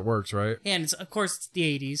 Because that's what works, right? And of course it's the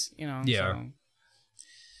 80s, you know. Yeah. So.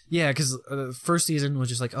 Yeah, because the first season was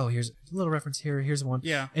just like, oh, here's a little reference here, here's one.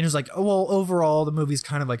 Yeah. And it was like, oh, well, overall, the movie's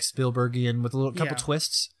kind of like Spielbergian with a couple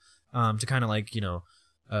twists to kind of like, you know,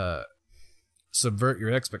 subvert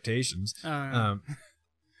your expectations.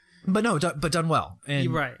 But no, but done well. And,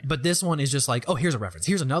 You're right. But this one is just like, oh, here's a reference.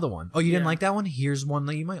 Here's another one. Oh, you didn't like that one? Here's one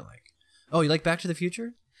that you might like. Oh, you like Back to the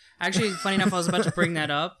Future? Actually, funny enough, I was about to bring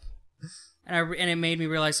that up, and it made me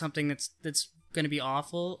realize something that's going to be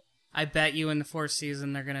awful. I bet you in the 4th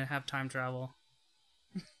season they're going to have time travel.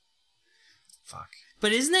 Fuck.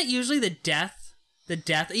 But isn't that usually the death?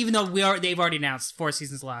 Even though they've already announced 4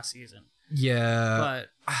 seasons last season. Yeah. But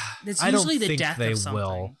it's usually the death they of something.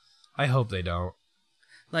 Will. I hope they don't.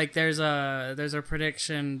 Like there's a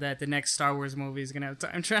prediction that the next Star Wars movie is going to have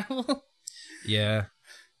time travel. Yeah.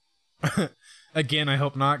 Again, I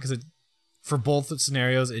hope not, because for both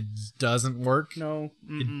scenarios, it doesn't work. No.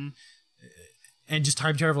 And just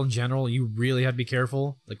time travel in general, you really have to be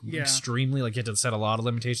careful. Like, extremely. Like, you have to set a lot of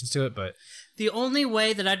limitations to it, but... The only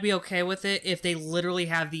way that I'd be okay with it if they literally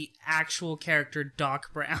have the actual character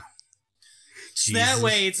Doc Brown. So that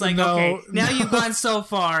way, it's like, okay, now you've gone so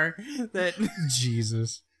far that...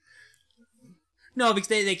 Jesus. No, because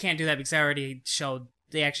they can't do that because they already showed...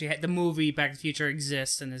 They actually had the movie Back to the Future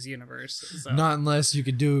exists in this universe. So. Not unless you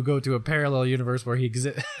could go to a parallel universe where he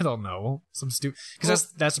exists. I don't know. Some stupid...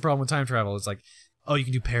 Because that's the problem with time travel. It's like, oh, you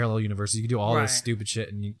can do parallel universes. You can do all this stupid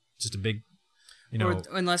shit and just a big, you know... Or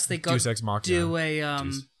unless they go do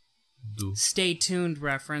a Stay Tuned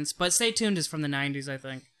reference. But Stay Tuned is from the 90s, I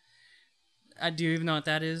think. Do you even know what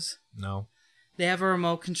that is? No. They have a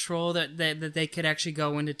remote control that they could actually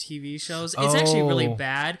go into TV shows. It's actually really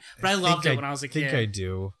bad, but I loved it when I was a kid. I think I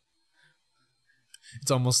do. It's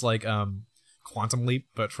almost like Quantum Leap,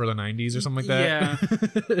 but for the 90s or something like that.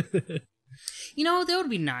 Yeah. You know, that would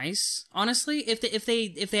be nice, honestly, if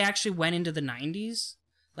they actually went into the 90s,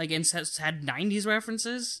 like and had 90s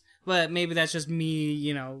references. But maybe that's just me,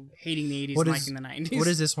 you know, hating the 80s and liking the 90s. What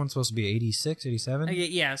is this one supposed to be? 86, 87?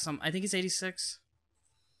 Yeah, I think it's 86.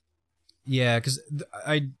 Yeah, because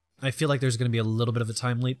I feel like there's going to be a little bit of a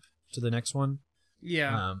time leap to the next one.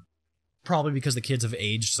 Yeah. Probably because the kids have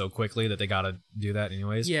aged so quickly that they got to do that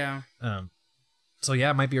anyways. Yeah. So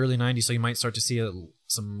yeah, it might be early 90s, so you might start to see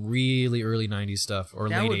some really early 90s stuff, or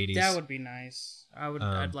late 80s. That would be nice.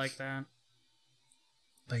 I'd like that.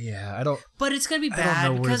 But yeah, I don't... But it's going to be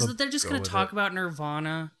bad because they're just going to talk about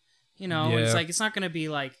Nirvana. You know, it's not going to be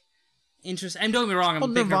like interesting. And don't get me wrong, I'm a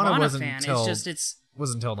big Nirvana fan. It's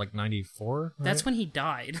wasn't until like 94. Right? That's when he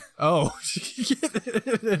died. Oh,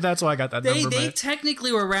 that's why I got that number. They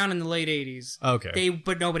technically were around in the late 80s. Okay,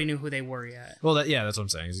 but nobody knew who they were yet. Well, that's what I'm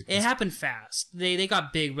saying. It happened fast. They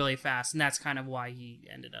got big really fast, and that's kind of why he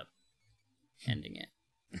ended up ending it.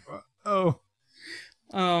 Oh.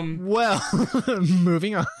 Well,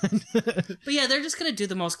 moving on. But yeah, they're just gonna do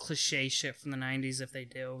the most cliche shit from the 90s if they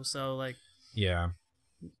do. So like, yeah.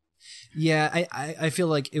 I feel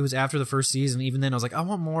like it was after the first season. Even then, I was like, I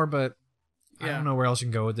want more, but I don't know where else you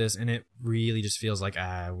can go with this. And it really just feels like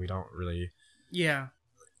we don't really. Yeah.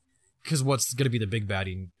 Because what's gonna be the big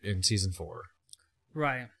baddie in season 4?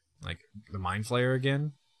 Right. Like the Mind Flayer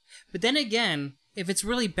again. But then again, if it's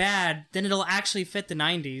really bad, then it'll actually fit the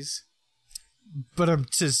 90s. But I'm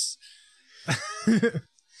just...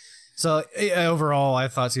 So, overall, I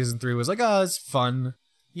thought season 3 was like, oh, it's fun.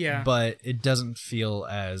 Yeah. But it doesn't feel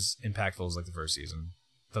as impactful as like the first season.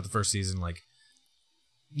 I thought the first season, like,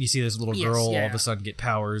 you see this little girl all of a sudden get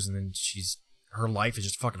powers, and then her life is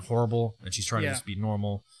just fucking horrible, and she's trying to just be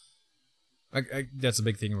normal. That's a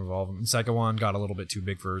big thing involved. And second one got a little bit too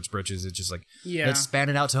big for its britches. It's just like, let's span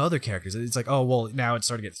it out to other characters. It's like, oh, well, now it's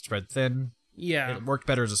starting to get spread thin. Yeah. It worked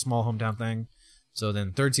better as a small hometown thing. So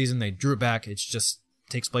then third season, they drew it back. It just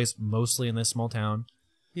takes place mostly in this small town.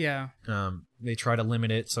 Yeah. They try to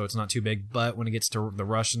limit it so it's not too big, but when it gets to the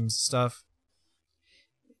Russians stuff,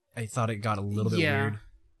 I thought it got a little bit weird.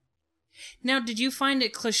 Now, did you find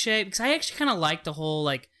it cliche? Because I actually kind of like the whole,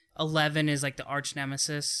 like, 11 is like the arch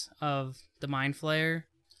nemesis of the Mind Flayer.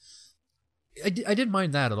 I didn't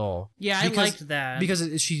mind that at all. Yeah, I liked that.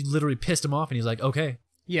 Because she literally pissed him off, and he's like, okay.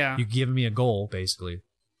 Yeah. You've given me a goal, basically.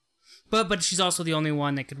 But she's also the only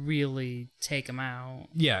one that could really take him out.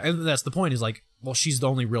 Yeah, and that's the point, is like, well, she's the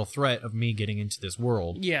only real threat of me getting into this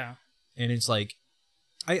world. Yeah. And it's like,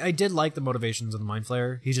 I did like the motivations of the Mind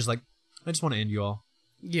Flayer. He's just like, I just want to end you all.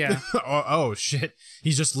 Yeah. oh, shit.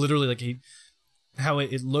 He's just literally like, how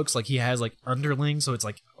it looks like he has like underlings, so it's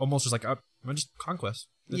like almost just like, just conquest.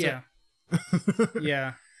 That's it.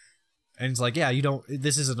 Yeah. And it's like, yeah,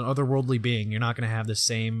 this is an otherworldly being. You're not going to have the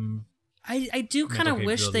same. I do kind of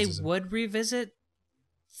wish they would revisit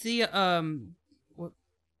the,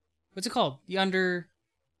 what's it called?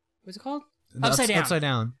 What's it called? Upside Down. Upside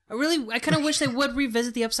Down. I kind of wish they would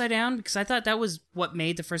revisit the Upside Down, because I thought that was what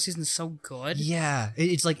made the first season so good. Yeah.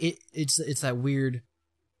 It's like, it's that weird,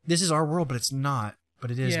 this is our world, but it's not.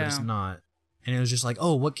 But it is, but it's not. And it was just like,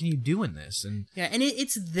 oh, what can you do in this? And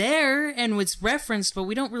it's there, and it's referenced, but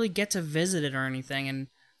we don't really get to visit it or anything. And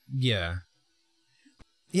yeah.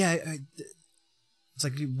 It's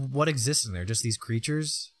like, what exists in there? Just these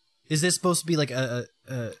creatures? Is this supposed to be like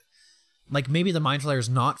like maybe the Mind Flayer is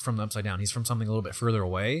not from the Upside Down. He's from something a little bit further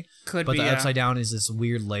away. But the Upside Down is this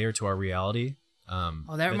weird layer to our reality.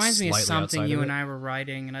 That reminds me of something you and I were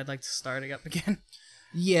writing, and I'd like to start it up again.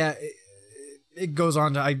 Yeah, it goes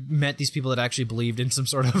on to, I met these people that actually believed in some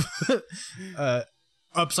sort of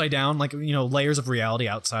upside down, like, layers of reality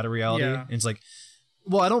outside of reality. Yeah. And it's like,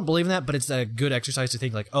 well, I don't believe in that, but it's a good exercise to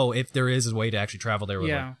think like, oh, if there is a way to actually travel there with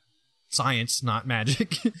like science, not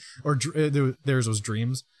magic, or theirs was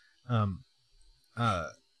dreams.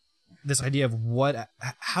 This idea of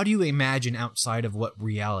how do you imagine outside of what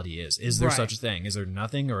reality is? Is there such a thing? Is there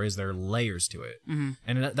nothing, or is there layers to it? Mm-hmm.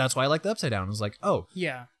 And that's why I like the Upside Down. It was like, oh,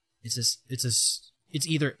 yeah, it's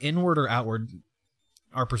either inward or outward.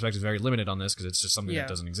 Our perspective is very limited on this because it's just something that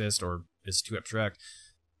doesn't exist or is too abstract.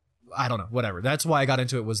 I don't know, whatever. That's why I got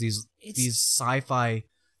into it, was these sci-fi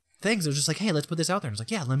things. It was just like, hey, let's put this out there. And it's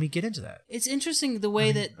like, yeah, let me get into that. It's interesting the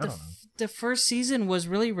way that the first season was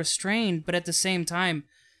really restrained, but at the same time,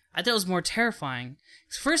 I thought it was more terrifying.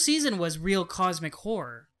 First season was real cosmic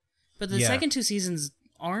horror, but the second two seasons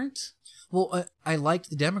aren't. Well, I liked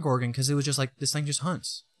the Demogorgon because it was just like, this thing just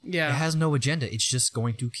hunts. Yeah. It has no agenda. It's just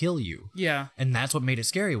going to kill you. Yeah. And that's what made it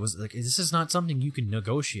scary, was like, this is not something you can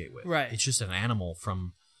negotiate with. Right. It's just an animal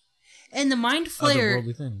from... And the Mind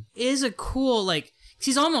Flayer is a cool, like,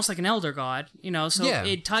 he's almost like an elder god, so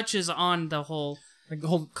it touches on the whole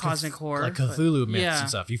cosmic horror. Like Cthulhu myths and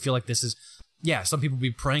stuff. You feel like this is... Yeah, some people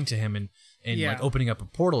be praying to him and like opening up a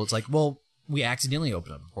portal. It's like, well, we accidentally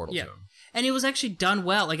opened up a portal to him. And it was actually done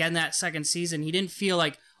well. Like in that second season, he didn't feel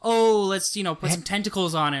like, oh, let's, put some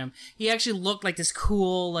tentacles on him. He actually looked like this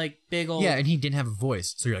cool, like big old... Yeah, and he didn't have a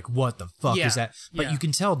voice. So you're like, what the fuck is that? But you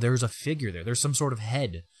can tell there's a figure there. There's some sort of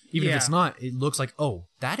head. Even if it's not, it looks like, oh,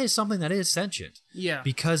 that is something that is sentient. Yeah.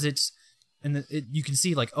 Because it's... And you can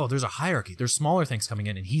see like, oh, there's a hierarchy. There's smaller things coming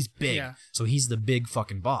in, and he's big. Yeah. So he's the big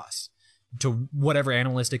fucking boss. To whatever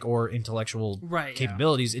animalistic or intellectual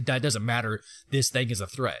capabilities, that doesn't matter. This thing is a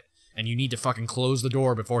threat, and you need to fucking close the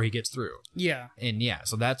door before he gets through. Yeah. And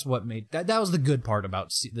so that's what made... That was the good part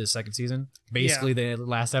about the second season. Basically, the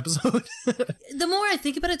last episode. The more I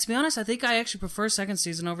think about it, to be honest, I think I actually prefer second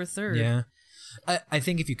season over third. Yeah. I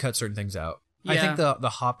think if you cut certain things out. Yeah. I think the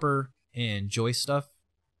Hopper and Joyce stuff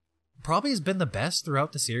probably has been the best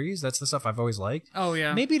throughout the series. That's the stuff I've always liked. Oh,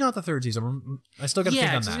 yeah. Maybe not the third season. I still got to think on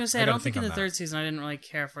that. I was going to say, I don't think in the third season I didn't really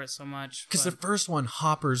care for it so much. Because the first one,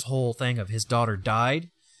 Hopper's whole thing of his daughter died,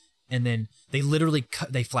 and then they literally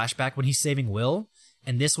they flash back when he's saving Will,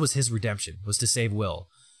 and this was his redemption, was to save Will.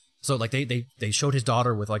 So like they showed his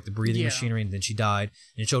daughter with like the breathing machinery, and then she died,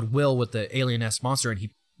 and it showed Will with the alien-esque monster, and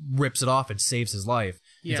he rips it off and saves his life.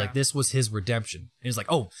 Yeah. He's like, this was his redemption. And he's like,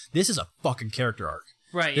 oh, this is a fucking character arc.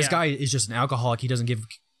 Right. This guy is just an alcoholic. He doesn't give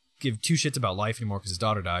two shits about life anymore because his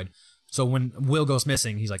daughter died. So when Will goes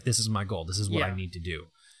missing, he's like, this is my goal. This is what I need to do.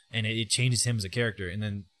 and it changes him as a character, and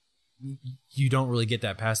then you don't really get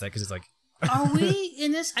that past that because it's like, are we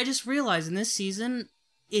in this? I just realized in this season,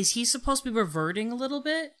 is he supposed to be reverting a little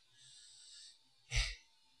bit?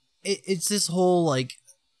 It's this whole like,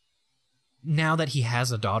 now that he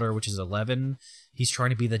has a daughter which is 11, he's trying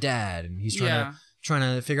to be the dad, and he's trying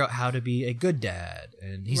to figure out how to be a good dad,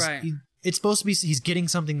 and it's supposed to be he's getting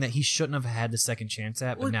something that he shouldn't have had the second chance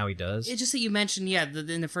at, but now he does. It's just that you mentioned,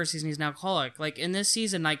 in the first season he's an alcoholic. Like in this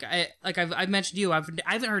season, I've mentioned you. I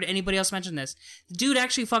haven't heard anybody else mention this. The dude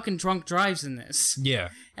actually fucking drunk drives in this. Yeah,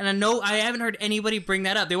 and I haven't heard anybody bring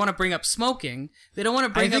that up. They want to bring up smoking. They don't want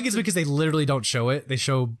to bring. I think it's because they literally don't show it. They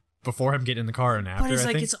show before him getting in the car and after. But it's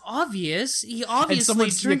it's obvious. He obviously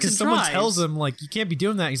drinks and drives. Someone tells him, like, you can't be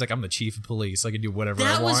doing that. He's like, I'm the chief of police. I can do whatever I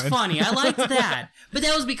want. That was funny. I liked that. But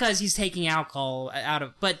that was because he's taking alcohol out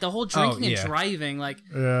of. But the whole drinking and driving,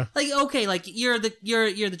 okay, like you're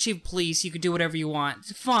the chief of police. You could do whatever you want.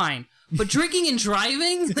 Fine. But drinking and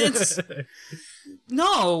driving, that's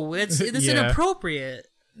inappropriate.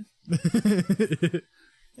 You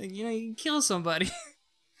can kill somebody.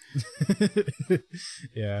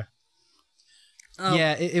 Yeah.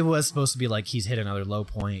 It was supposed to be like he's hit another low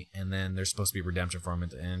point, and then there's supposed to be redemption for him at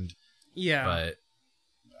the end. Yeah. But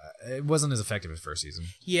it wasn't as effective as first season.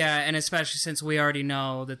 Yeah, and especially since we already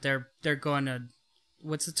know that they're going to,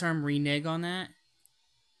 what's the term, renege on that?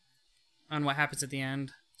 On what happens at the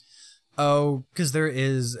end? Oh, because there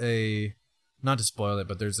is not to spoil it,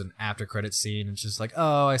 but there's an after credit scene, and it's just like,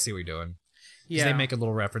 oh, I see what you're doing. Yeah. They make a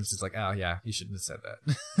little reference. It's like, oh, yeah, you shouldn't have said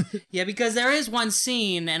that. Yeah, because there is one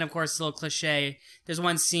scene, and of course, it's a little cliche. There's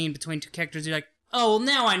one scene between two characters. You're like, oh, well,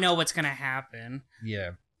 now I know what's going to happen.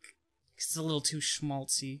 Yeah. It's a little too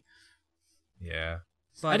schmaltzy. Yeah.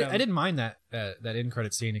 But I didn't mind that end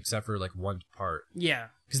credit scene except for like one part. Yeah.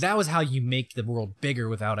 Because that was how you make the world bigger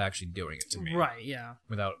without actually doing it to me. Right, yeah.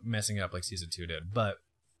 Without messing it up like season 2 did. But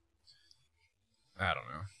I don't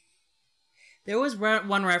know. There was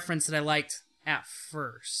one reference that I liked at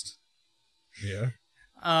first. Yeah.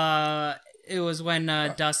 It was when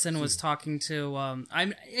Dustin was talking to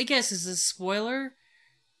I guess is this a spoiler?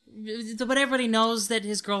 But everybody knows that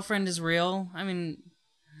his girlfriend is real. I mean,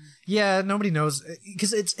 yeah, nobody knows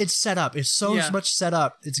because it's set up. It's so much set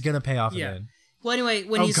up. It's gonna pay off again. Well, anyway,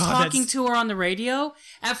 when he's talking to her on the radio,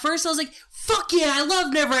 at first I was like, "Fuck yeah, I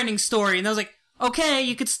love Neverending Story," and I was like, "Okay,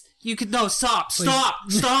 you could no, stop.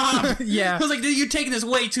 Yeah. I was like, you're taking this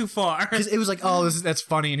way too far. Because it was like, oh, that's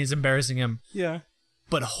funny, and he's embarrassing him. Yeah.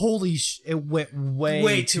 But holy it went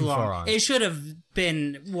way too long. Far on. It should have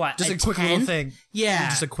been, what, just a quick 10? little thing. Yeah.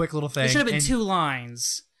 Just a quick little thing. It should have been 2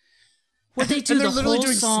 lines. What they do, and they're the literally whole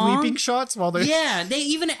doing song, sleeping shots while they're... Yeah, they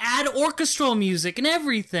even add orchestral music and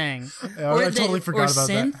everything. Yeah, I totally forgot about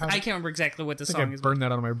synth. that. I can't remember exactly what the song is. I burned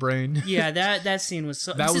that out of my brain. Yeah, that scene was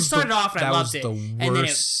so... It started off and I loved it. And then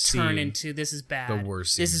it turned into, this is bad. The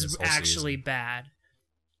worst scene. This is actually bad.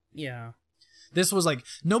 Yeah. This was like,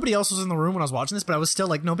 nobody else was in the room when I was watching this, but I was still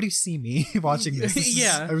like, nobody see me watching this.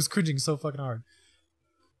 I was cringing so fucking hard.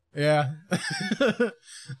 Yeah.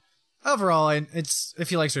 Overall, it's if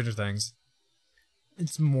you like Stranger Things,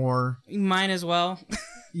 it's more... Mine as well.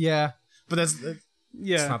 Yeah, but it's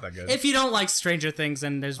not that good. If you don't like Stranger Things,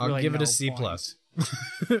 then there's really I'll give it a C+.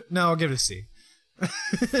 No, I'll give it a C.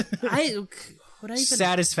 Would I even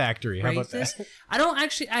satisfactory. How about this? that? I don't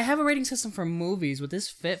actually. I have a rating system for movies. Would this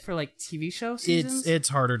fit for like TV show seasons? It's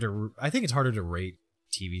harder to. I think it's harder to rate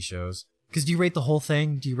TV shows because do you rate the whole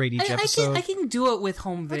thing? Do you rate each episode? I can do it with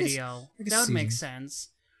home video. That would make sense.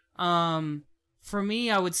 For me,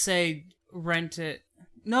 I would say rent it.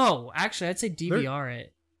 No, actually, I'd say DVR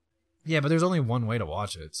it. Yeah, but there's only one way to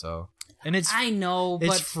watch it, so I know, but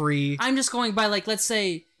it's free. I'm just going by like, let's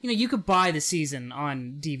say, you could buy the season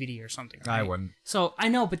on DVD or something. Right? I wouldn't. So I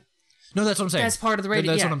know, but no, that's what I'm saying. That's part of the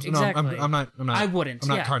rating. That's what exactly. No, I'm not. I wouldn't. I'm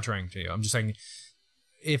not contraring to you. I'm just saying,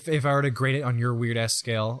 if I were to grade it on your weird ass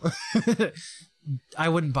scale, I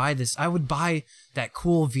wouldn't buy this. I would buy that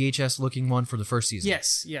cool VHS looking one for the first season.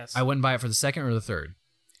 Yes. I wouldn't buy it for the second or the third.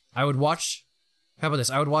 I would watch. How about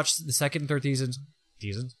this? I would watch the second and third seasons.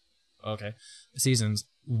 Okay. Seasons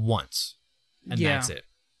once, and that's it.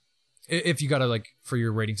 If you gotta like for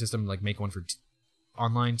your rating system, like make one for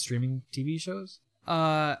online streaming TV shows.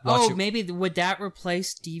 Maybe would that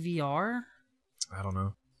replace DVR? I don't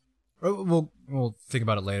know. We'll think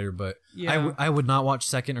about it later, but I would not watch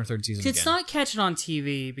second or third season. It's not catch it on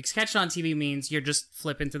TV because catch it on TV means you're just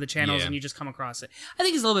flipping through the channels and you just come across it. I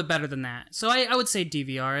think it's a little bit better than that. So I would say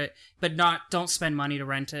DVR it, but don't spend money to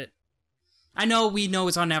rent it. I know we know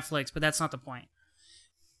it's on Netflix, but that's not the point.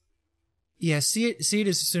 Yeah, see it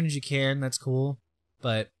as soon as you can. That's cool,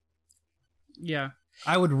 but yeah.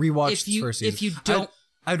 I would rewatch the first season. If you don't...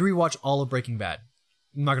 I'd rewatch all of Breaking Bad.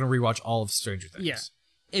 I'm not going to rewatch all of Stranger Things. Yeah.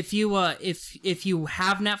 If you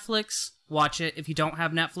have Netflix, watch it. If you don't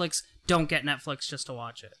have Netflix, don't get Netflix just to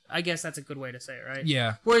watch it. I guess that's a good way to say it, right?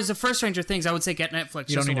 Yeah. Whereas the first Stranger Things, I would say get Netflix.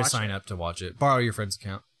 You don't need to sign up to watch it. Borrow your friend's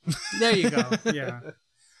account. There you go. Yeah.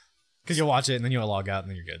 Because you'll watch it and then you'll log out and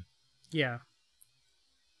then you're good. Yeah.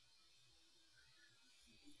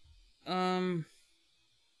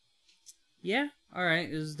 Yeah. All right.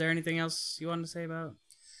 Is there anything else you wanted to say about?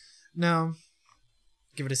 No.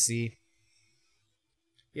 Give it a C.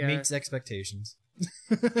 Yeah. Meets expectations.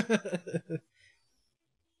 To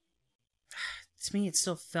me, it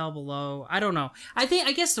still fell below. I don't know. I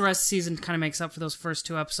guess the rest of the season kind of makes up for those first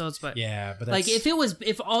 2 episodes, but yeah, but that's... like if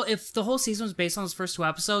the whole season was based on those first 2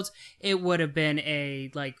 episodes, it would have been a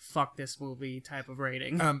like fuck this movie type of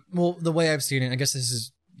rating. Well, the way I've seen it, I guess this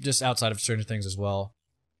is just outside of Stranger Things as well.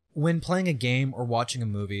 When playing a game or watching a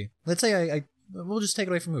movie, let's say we'll just take it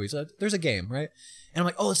away from movies. There's a game, right? And I'm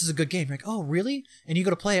like, oh, this is a good game. You're like, oh, really? And you go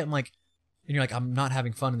to play it, and you're like, I'm not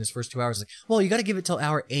having fun in this first 2 hours. Like, well, you got to give it till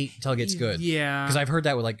hour 8 until it gets good. Yeah. Because I've heard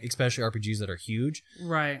that with like, especially RPGs that are huge.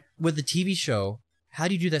 Right. With the TV show, how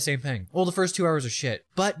do you do that same thing? Well, the first 2 hours are shit,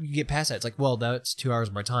 but you get past that. It's like, well, that's 2 hours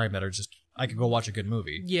of my time that are just, I could go watch a good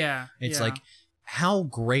movie. Yeah. It's like, how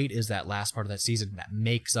great is that last part of that season that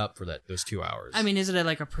makes up for those 2 hours? I mean, is it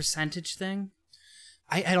like a percentage thing?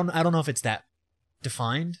 I don't know if it's that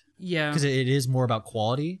defined. Yeah. Because it is more about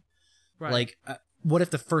quality. Right. Like, what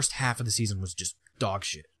if the first half of the season was just dog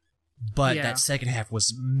shit, but that second half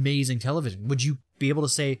was amazing television? Would you be able to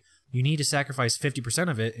say you need to sacrifice 50%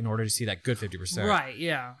 of it in order to see that good 50%? Right,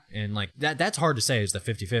 yeah. And like that's hard to say is the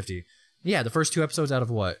 50-50. Yeah, the first 2 episodes out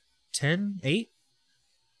of what? 10? 8?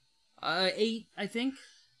 8, I think.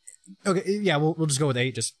 Okay, yeah, we'll just go with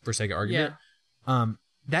 8 just for sake of argument. Yeah.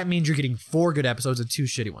 That means you're getting 4 good episodes and 2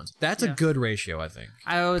 shitty ones. That's a good ratio, I think.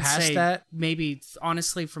 I would say that, maybe,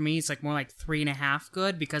 honestly, for me, it's like more like 3.5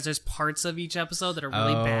 good because there's parts of each episode that are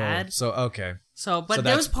really bad. So, okay. But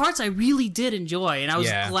those parts I really did enjoy, and I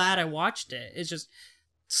was glad I watched it. It's just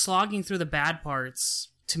slogging through the bad parts,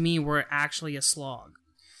 to me, were actually a slog.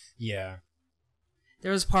 Yeah.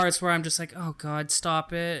 There was parts where I'm just like, oh god,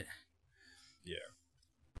 stop it. Yeah.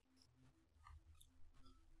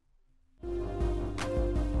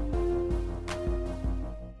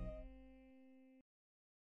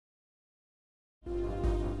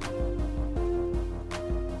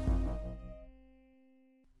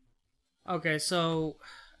 Okay, so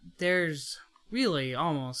there's really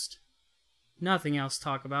almost nothing else to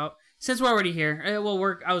talk about. Since we're already here, I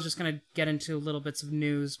was just going to get into little bits of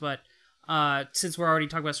news, but since we're already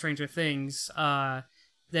talking about Stranger Things,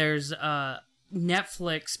 there's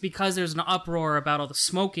Netflix, because there's an uproar about all the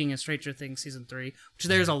smoking in Stranger Things Season 3, which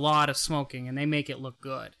there's a lot of smoking, and they make it look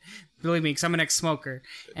good. Believe me, because I'm an ex-smoker,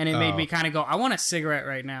 and it made me kind of go, I want a cigarette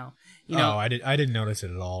right now. You know, I didn't notice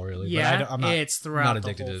it at all, really. Yeah, but I'm not, it's throughout not the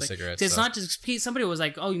addicted whole to the thing. cigarettes. It's not just somebody was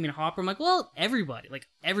like, "Oh, you mean Hopper?" I'm like, "Well,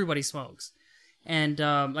 everybody smokes," and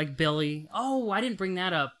like Billy. Oh, I didn't bring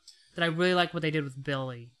that up. That I really like what they did with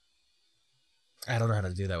Billy. I don't know how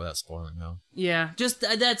to do that without spoiling, though. Yeah, just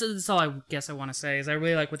that's all I guess I want to say is I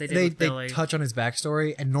really like what they did with Billy. They touch on his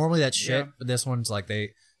backstory, and normally that's shit, but this one's like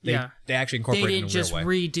they actually incorporate it in a real way. They didn't just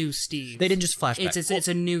redo Steve. They didn't just flashback. It's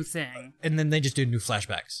a new thing. And then they just did new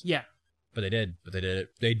flashbacks. Yeah. But they did it.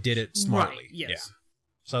 They did it smartly. Right, yes. Yeah.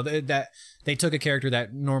 So they took a character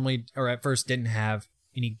that normally or at first didn't have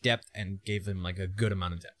any depth and gave them like a good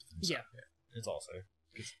amount of depth. Yeah. It's also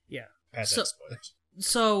past that spoilers.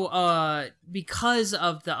 So because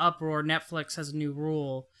of the uproar, Netflix has a new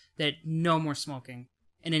rule that no more smoking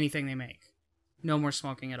in anything they make. No more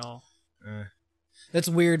smoking at all. That's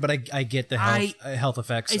weird, but I get the health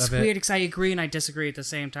effects of it. It's weird because I agree and I disagree at the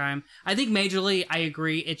same time. I think majorly I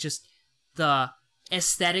agree. It's just the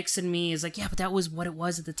aesthetics in me is like, yeah, but that was what it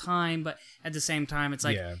was at the time. But at the same time, it's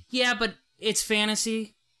like, yeah, but it's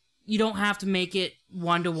fantasy. You don't have to make it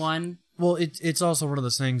 1-to-1. Well, it's also one of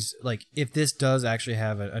those things, like, if this does actually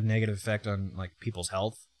have a negative effect on, like, people's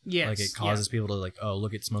health, like, it causes people to, like, oh,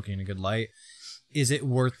 look at smoking in a good light, is it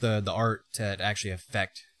worth the art to actually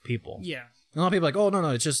affect people? Yeah. A lot of people are like, oh,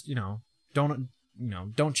 no, it's just, don't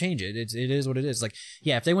change it. It is what it is. Like,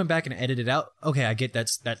 yeah, if they went back and edited it out, okay, I get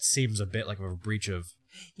that seems a bit like a breach of,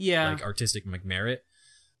 like, artistic merit,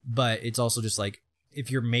 but it's also just, like,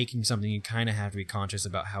 if you're making something, you kind of have to be conscious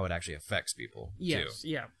about how it actually affects people, too.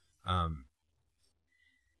 Yeah.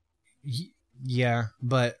 Yeah,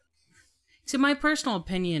 but to my personal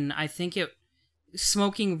opinion, I think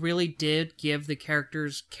smoking really did give the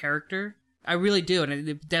characters character. I really do, and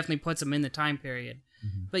it definitely puts them in the time period.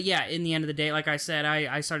 But yeah, in the end of the day, like I said,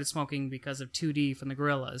 I started smoking because of 2D from the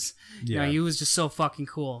Gorillaz. You know, he was just so fucking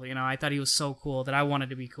cool. You know, I thought he was so cool that I wanted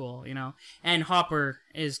to be cool, you know. And Hopper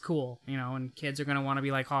is cool, you know, and kids are going to want to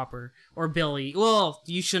be like Hopper or Billy. Well,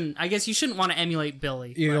 I guess you shouldn't want to emulate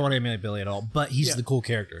Billy. You don't want to emulate Billy at all, but he's the cool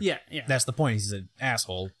character. Yeah. That's the point. He's an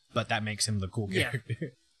asshole, but that makes him the cool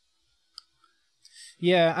character.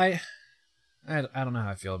 Yeah, I don't know how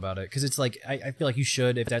I feel about it, because it's like, I feel like you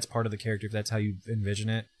should, if that's part of the character, if that's how you envision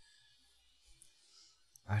it.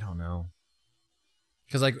 I don't know.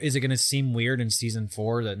 Because, like, is it going to seem weird in season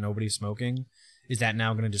 4 that nobody's smoking? Is that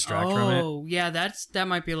now going to distract from it? Oh, yeah, that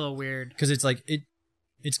might be a little weird. Because it's like,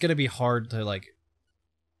 it's going to be hard to, like,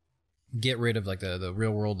 get rid of, like, the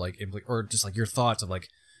real world, like, or just, like, your thoughts of, like,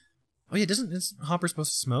 oh yeah, isn't Hopper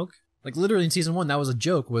supposed to smoke? Like, literally in season 1, that was a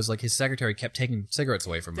joke, was, like, his secretary kept taking cigarettes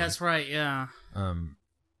away from him. That's right, yeah. And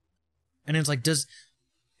it's like,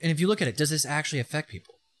 and if you look at it, does this actually affect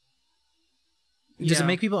people? Does it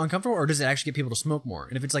make people uncomfortable, or does it actually get people to smoke more?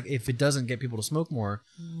 And if it's like, if it doesn't get people to smoke more,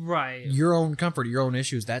 right, your own comfort, your own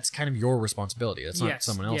issues, that's kind of your responsibility. That's not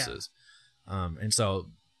someone else's. And so,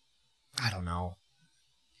 I don't know.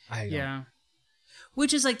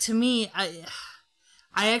 Which is like, to me,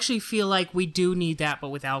 I actually feel like we do need that, but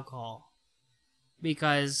with alcohol.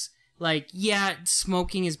 Because, like, yeah,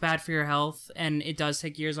 smoking is bad for your health, and it does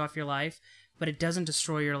take years off your life, but it doesn't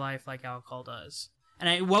destroy your life like alcohol does.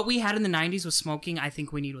 And what we had in the 90s with smoking, I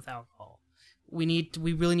think we need with alcohol. We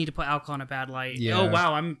really need to put alcohol in a bad light. Yeah. Oh,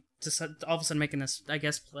 wow, I'm just all of a sudden making this, I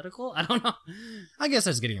guess, political? I don't know. I guess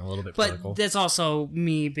that's getting a little bit political. But that's also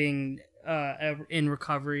me being in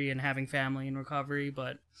recovery and having family in recovery,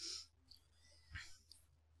 but...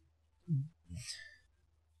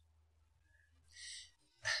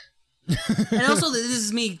 And also, this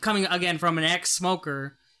is me coming again from an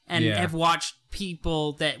ex-smoker, and have watched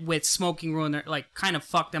people that with smoking ruin their, like, kind of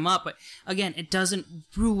fuck them up. But again, it doesn't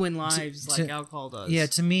ruin lives like alcohol does. Yeah,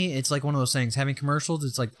 to me, it's like one of those things. Having commercials,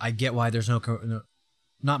 it's like, I get why there's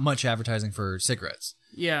not much advertising for cigarettes.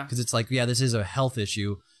 Yeah, because it's like, yeah, this is a health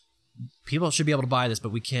issue. People should be able to buy this,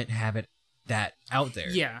 but we can't have it that out there.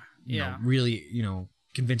 Yeah, you know, really, you know,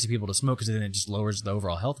 convincing people to smoke, because then it just lowers the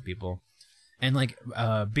overall health of people. And like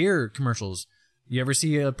beer commercials, you ever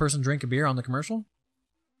see a person drink a beer on the commercial?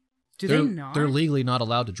 They not? They're legally not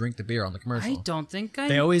allowed to drink the beer on the commercial. I don't think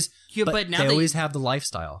they always. Yeah, but now they always have the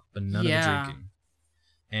lifestyle, but none of the drinking.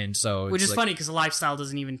 And so, which is funny because the lifestyle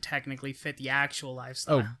doesn't even technically fit the actual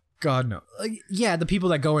lifestyle. Oh God, no! Yeah, the people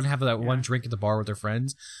that go and have that one drink at the bar with their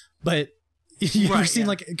friends, but. You ever seen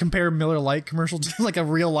like compare Miller Lite commercial to like a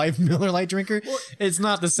real life Miller Lite drinker? Well, it's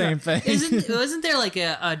not the same thing. Isn't there like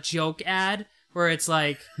a joke ad where it's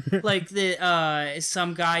like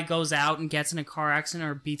some guy goes out and gets in a car accident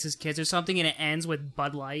or beats his kids or something, and it ends with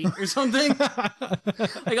Bud Light or something?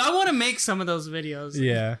 Like, I want to make some of those videos.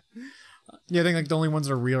 Yeah, I think like the only ones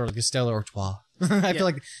that are real are like Stella Artois. I feel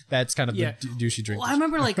like that's kind of the douchey drink. Well, I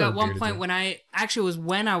remember like at one point when I was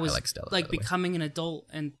like, Stella, like becoming an adult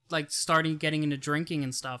and like getting into drinking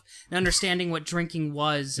and stuff and understanding what drinking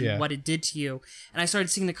was and what it did to you. And I started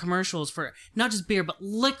seeing the commercials for not just beer, but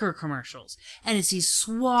liquor commercials. And it's these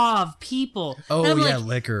suave people. Oh, yeah, like,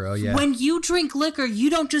 liquor. Oh, yeah. When you drink liquor, you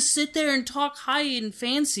don't just sit there and talk high and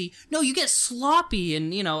fancy. No, you get sloppy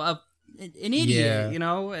and, you know, an idiot, you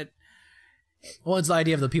know? Well, it's the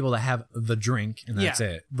idea of the people that have the drink, and that's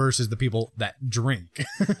it, versus the people that drink.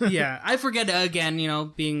 Yeah, I forget, again, you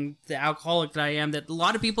know, being the alcoholic that I am, that a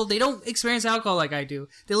lot of people, they don't experience alcohol like I do.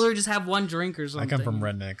 They literally just have one drink or something. I come from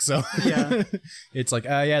redneck, so yeah, it's like,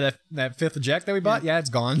 that fifth of Jack that we bought,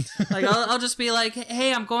 it's gone. Like, I'll just be like,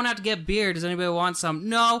 hey, I'm going out to get beer. Does anybody want some?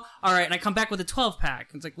 No? All right, and I come back with a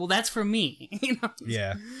 12-pack. It's like, well, that's for me. You know?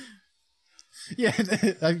 Yeah. Yeah,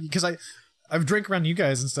 because I've drank around you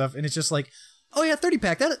guys and stuff, and it's just like, oh yeah,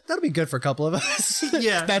 30-pack. That'll be good for a couple of us.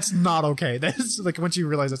 Yeah, that's not okay. That's like once you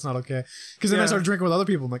realize that's not okay, because then I started drinking with other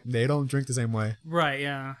people. I'm like, they don't drink the same way. Right.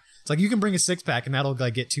 Yeah. It's like you can bring a 6-pack and that'll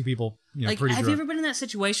like get 2 people, you know, like, pretty drunk. Have you ever been in that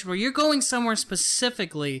situation where you're going somewhere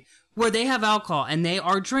specifically where they have alcohol and they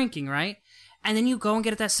are drinking, right? And then you go and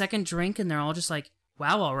get that second drink and they're all just like,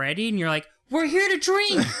 "Wow, already?" And you're like, "We're here to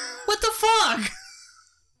drink." What the fuck?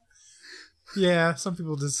 Yeah, some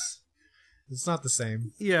people just, it's not the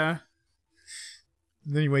same. Yeah.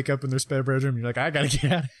 And then you wake up in their spare bedroom and you're like, I gotta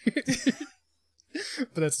get out of here.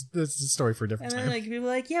 But that's a story for a different time. And then like people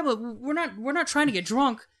are like, yeah, but we're not trying to get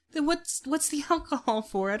drunk. Then what's the alcohol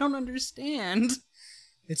for? I don't understand.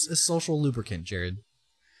 It's a social lubricant, Jared.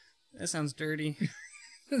 That sounds dirty.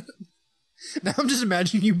 Now I'm just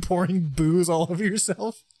imagining you pouring booze all over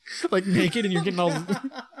yourself, like naked, and you're getting all.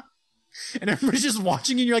 And everybody's just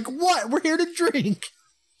watching and you're like, what? We're here to drink.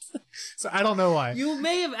 So I don't know why. You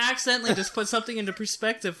may have accidentally just put something into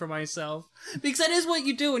perspective for myself. Because that is what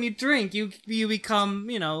you do when you drink. You become,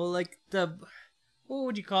 like the... What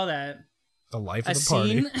would you call that? The life of the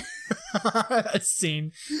party. A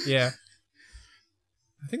scene. Yeah.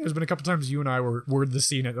 I think there's been a couple times you and I were the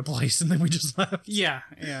scene at the place and then we just left. Yeah.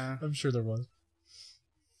 I'm sure there was.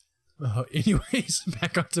 Anyways,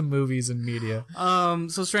 back up to movies and media.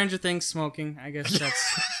 So Stranger Things smoking, I guess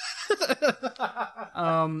that's...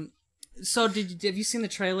 So have you seen the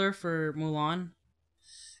trailer for Mulan?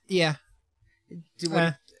 Yeah.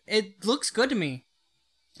 It looks good to me.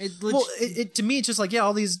 To me, it's just like,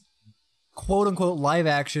 all these quote-unquote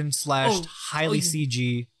live-action / highly CG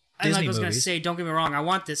Disney movies. I was going to say, don't get me wrong, I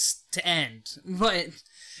want this to end, but...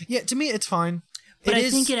 Yeah, to me, it's fine. But I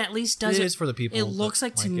think it at least does it. It is for the people. It looks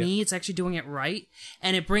like, to me, it's actually doing it right,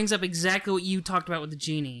 and it brings up exactly what you talked about with the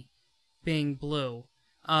genie being blue.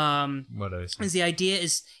 What is the idea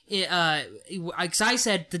is, because I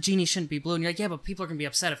said the genie shouldn't be blue, and you're like, yeah, but people are going to be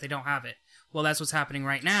upset if they don't have it. Well, that's what's happening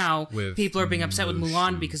right now. People are being upset with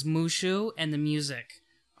Mulan because Mushu and the music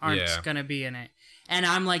aren't going to be in it. And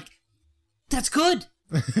I'm like, that's good!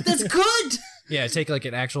 That's good! Yeah, take like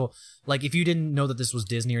an actual, like if you didn't know that this was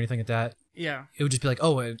Disney or anything like that, it would just be like,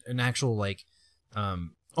 an actual like,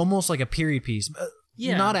 almost like a period piece.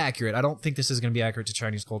 Not accurate. I don't think this is going to be accurate to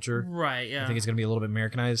Chinese culture. Right, yeah. I think it's going to be a little bit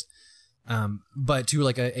Americanized. But to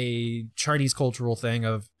like a Chinese cultural thing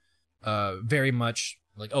of very much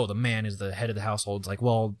like, the man is the head of the household. It's like,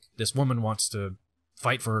 well, this woman wants to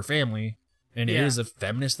fight for her family, and it is a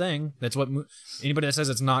feminist thing. That's what anybody that says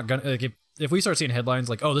it's not gonna, like, if we start seeing headlines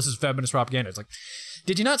like, this is feminist propaganda, it's like,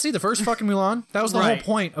 did you not see the first fucking Mulan? That was the whole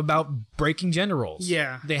point about breaking gender roles.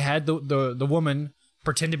 Yeah. They had the woman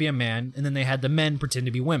pretend to be a man, and then they had the men pretend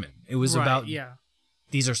to be women. It was about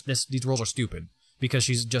these roles are stupid because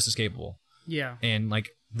she's just as capable. Yeah. And like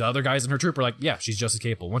the other guys in her troop are like, yeah, she's just as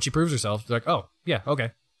capable. Once she proves herself, they're like, oh yeah,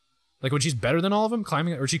 okay. Like when she's better than all of them,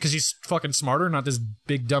 climbing, or because she's fucking smarter, not this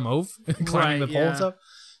big dumb oaf climbing the pole and stuff.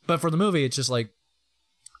 But for the movie, it's just like,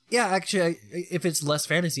 actually, if it's less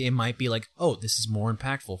fantasy, it might be like, this is more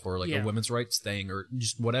impactful for like a women's rights thing or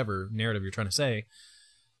just whatever narrative you're trying to say.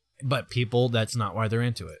 But people, that's not why they're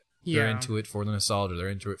into it. They're into it for the nostalgia. They're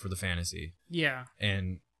into it for the fantasy. Yeah.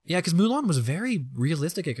 And because Mulan was very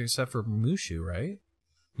realistic except for Mushu, right?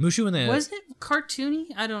 Mushu and the... Was it cartoony?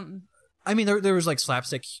 I mean, there was like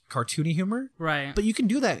slapstick cartoony humor. Right. But you can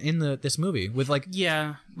do that in this movie with like...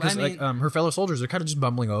 Yeah. Because her fellow soldiers are kind of just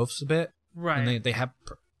bumbling oafs a bit. Right. And they have...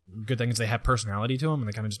 Good thing is they have personality to them and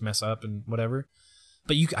they kind of just mess up and whatever.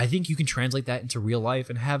 But I think you can translate that into real life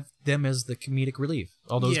and have them as the comedic relief.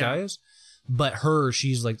 All those guys. But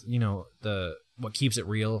she's like, what keeps it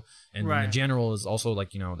real. And the general is also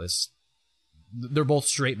like, this... They're both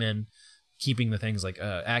straight men keeping the things like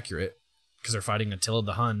accurate because they're fighting Attila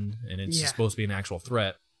the Hun and it's supposed to be an actual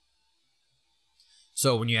threat.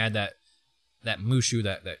 So when you add that Mushu,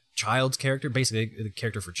 that child's character, basically the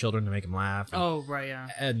character for children to make them laugh.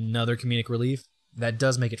 Another comedic relief. That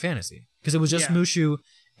does make it fantasy. Because it was just Mushu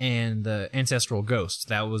and the ancestral ghosts.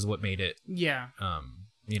 That was what made it,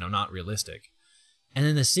 not realistic. And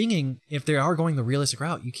then the singing, if they are going the realistic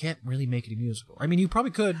route, you can't really make it a musical. I mean, you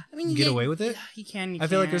probably could get away with it. You can. I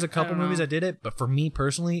feel like there's a couple movies that did it, but for me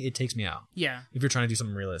personally, it takes me out. Yeah. If you're trying to do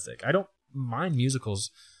something realistic. I don't mind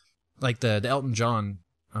musicals, like the Elton John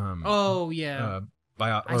biopic.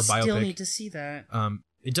 I still need to see that.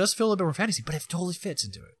 It does feel a little bit more fantasy, but it totally fits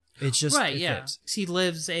into it. It's just fits. He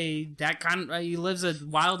lives a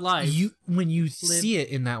wild life. When you see it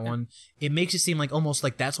in that one, it makes it seem like almost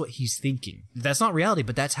like that's what he's thinking. That's not reality,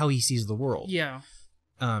 but that's how he sees the world. Yeah.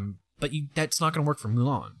 But that's not going to work for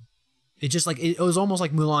Mulan. It just like it was almost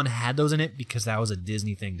like Mulan had those in it because that was a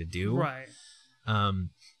Disney thing to do. Right.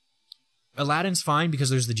 Aladdin's fine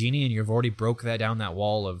because there's the genie and you've already broke that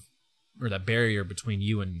wall or that barrier between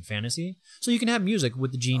you and fantasy. So you can have music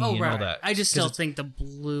with the genie and all that. I just still think the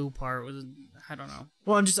blue part was, I don't know.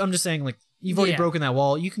 Well, I'm just saying, like, you've already broken that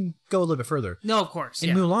wall. You can go a little bit further. No, of course.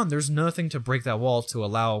 In Mulan, there's nothing to break that wall to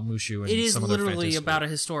allow Mushu and some other fantasy. It is literally about a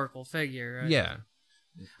historical figure. Right? Yeah.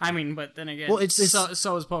 I mean, but then again,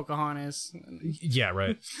 so is Pocahontas. Yeah,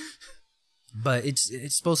 right. But it's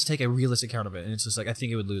supposed to take a realistic account of it, and it's just like, I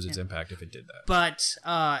think it would lose its impact if it did that. But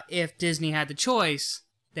if Disney had the choice,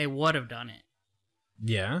 they would have done it.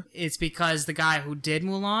 Yeah. It's because the guy who did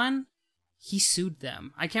Mulan, he sued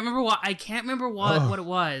them. I can't remember what it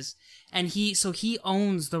was. And he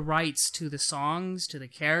owns the rights to the songs, to the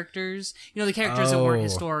characters. The characters that were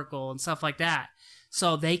historical and stuff like that.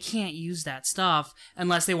 So they can't use that stuff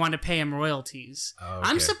unless they want to pay him royalties. Oh, okay.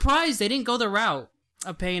 I'm surprised they didn't go the route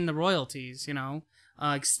of paying the royalties, you know?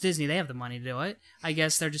 'Cause Disney, they have the money to do it. I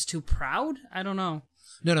guess they're just too proud? I don't know.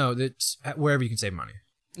 No, it's wherever you can save money.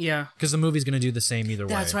 Yeah. Because the movie's going to do the same either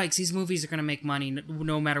way. That's right, because these movies are going to make money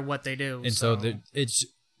no matter what they do. And so it's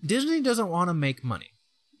Disney doesn't want to make money.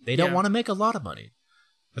 They don't want to make a lot of money.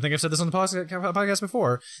 I think I've said this on the podcast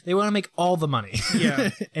before. They want to make all the money.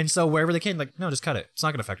 Yeah. And so wherever they can, like, no, just cut it. It's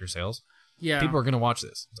not going to affect your sales. Yeah. People are going to watch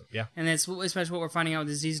this. So, yeah. And it's especially what we're finding out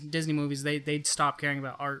with these Disney movies. They stopped caring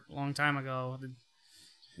about art a long time ago.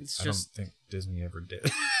 It's just... I don't think Disney ever did.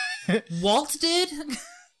 Walt did?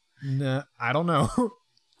 Nah, I don't know.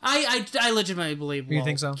 I legitimately believe Walt you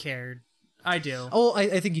think so? Cared. I do. Oh,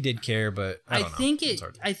 I think he did care, but I don't know.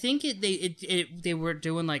 They were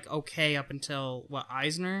doing like okay up until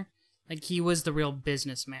Eisner. Like he was the real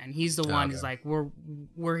businessman. He's the one who's like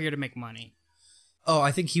we're here to make money. Oh,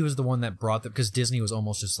 I think he was the one that brought them because Disney was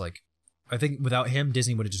almost just like I think without him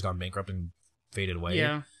Disney would have just gone bankrupt and faded away.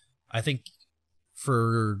 Yeah. I think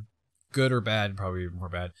for good or bad, probably more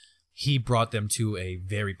bad, he brought them to a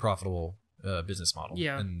very profitable business model.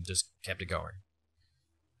 Yeah. And just kept it going.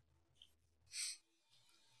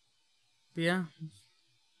 Yeah.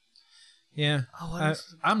 Yeah. Oh,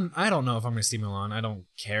 I don't know if I'm gonna see Mulan. I don't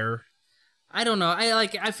care. I don't know.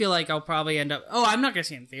 I feel like I'll probably end up. Oh, I'm not gonna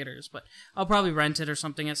see it in theaters, but I'll probably rent it or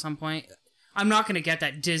something at some point. I'm not gonna get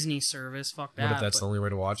that Disney service. Fuck that. What if that's the only way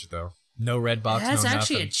to watch it though? No Redbox. That's no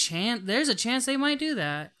actually nothing. a chance. There's a chance they might do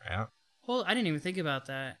that. Yeah. Well, I didn't even think about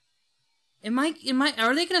that. It might.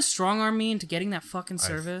 Are they gonna strong arm me into getting that fucking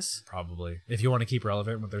service? Probably. If you want to keep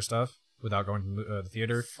relevant with their stuff. Without going to the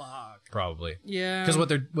theater, fuck, probably. Yeah, because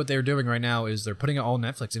what they're doing right now is they're putting it all on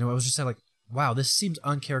Netflix, and I was just like, wow, this seems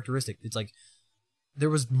uncharacteristic. It's like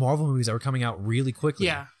there was Marvel movies that were coming out really quickly.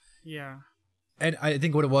 Yeah. And I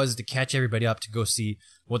think what it was to catch everybody up to go see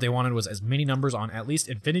what they wanted was as many numbers on at least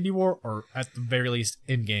Infinity War or at the very least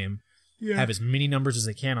Endgame. Yeah. Have as many numbers as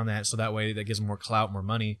they can on that, so that way that gives them more clout, more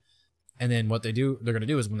money. And then what they're going to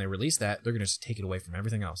do is when they release that, they're going to just take it away from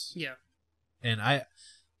everything else. Yeah. And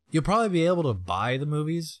you'll probably be able to buy the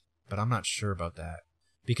movies, but I'm not sure about that.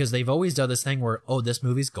 Because they've always done this thing where, this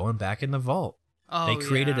movie's going back in the vault. Oh, they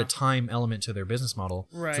created a time element to their business model.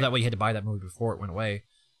 Right. So that way you had to buy that movie before it went away.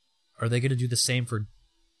 Are they going to do the same for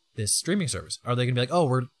this streaming service? Are they going to be like,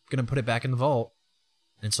 we're going to put it back in the vault?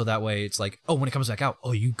 And so that way it's like, when it comes back out,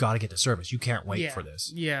 you got to get the service. You can't wait for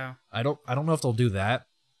this. Yeah. I don't know if they'll do that.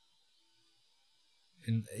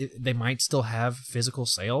 And they might still have physical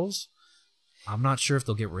sales. I'm not sure if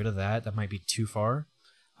they'll get rid of that. That might be too far.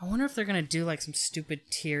 I wonder if they're going to do like some stupid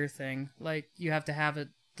tier thing. Like you have to have it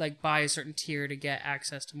like buy a certain tier to get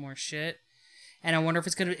access to more shit. And I wonder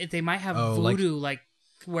if they might have Vudu like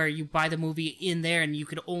where you buy the movie in there and you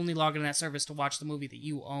could only log into that service to watch the movie that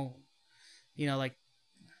you own. You know, like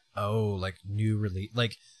like new release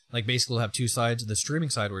like basically we'll have two sides, the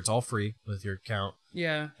streaming side where it's all free with your account.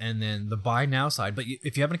 Yeah. And then the buy now side, but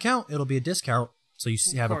if you have an account, it'll be a discount so you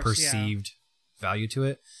have a perceived value to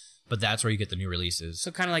it, but that's where you get the new releases. So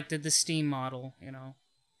kind of like the Steam model, you know.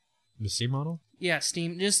 The Steam model? Yeah,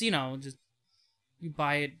 Steam. Just you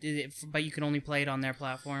buy it, but you can only play it on their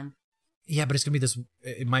platform. Yeah, but it's gonna be this.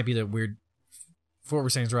 It might be the weird. For what we're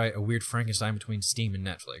saying is right, a weird Frankenstein between Steam and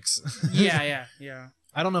Netflix. Yeah.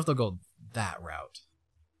 I don't know if they'll go that route,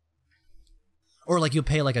 or like you'll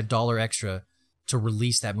pay like $1 extra to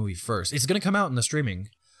release that movie first. It's gonna come out in the streaming,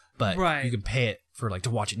 but you can pay it for to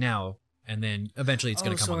watch it now. And then eventually it's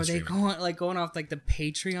going to come on the streaming. So are they going off like the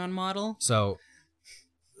Patreon model? So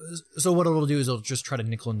what it'll do is it'll just try to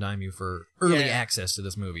nickel and dime you for early access to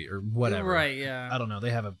this movie or whatever. Right, yeah. I don't know.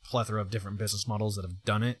 They have a plethora of different business models that have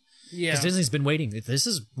done it. Yeah. Because Disney's been waiting. This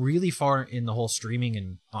is really far in the whole streaming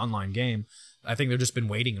and online game. I think they've just been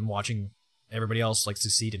waiting and watching everybody else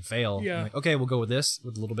succeed and fail. Yeah. And okay, we'll go with this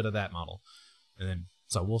with a little bit of that model. And then,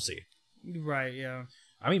 so we'll see. Right, yeah.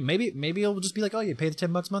 I mean, maybe it'll just be like, you pay the $10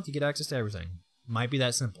 a month, you get access to everything. Might be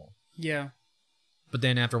that simple. Yeah. But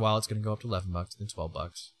then after a while, it's going to go up to $11, then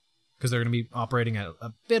 $12, because they're going to be operating at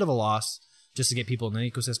a bit of a loss just to get people in the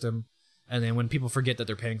ecosystem. And then when people forget that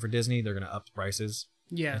they're paying for Disney, they're going to up the prices.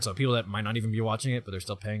 Yeah. And so people that might not even be watching it, but they're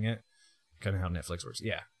still paying it, kind of how Netflix works.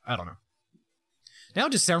 Yeah, I don't know. Now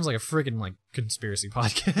it just sounds like a freaking conspiracy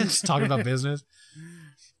podcast talking about business.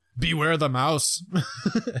 Beware the mouse.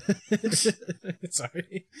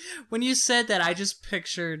 Sorry. When you said that, I just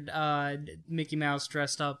pictured Mickey Mouse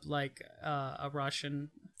dressed up like a Russian.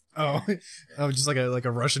 Oh, just like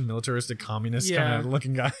a Russian militaristic communist kind of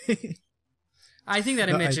looking guy. I think that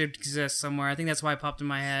image exists somewhere. I think that's why it popped in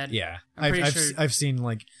my head. Yeah, I've seen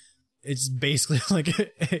it's basically like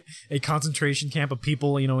a concentration camp of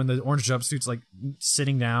people, you know, in the orange jumpsuits, like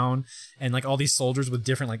sitting down, and like all these soldiers with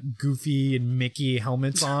different like Goofy and Mickey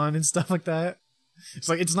helmets on and stuff like that. It's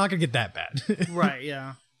like, it's not gonna get that bad. Right,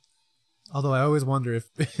 yeah. Although I always wonder if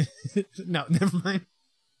no, never mind.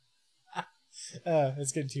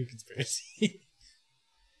 It's getting too conspiracy.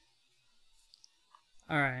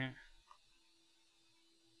 All right.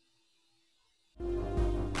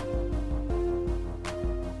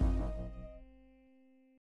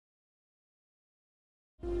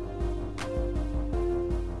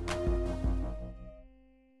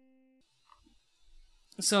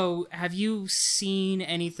 So, have you seen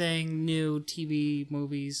anything new, TV,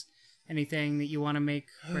 movies, anything that you want to make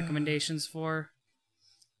recommendations for?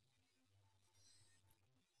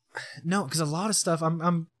 No, because a lot of stuff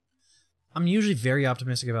I'm usually very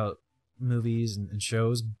optimistic about movies and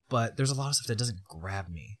shows, but there's a lot of stuff that doesn't grab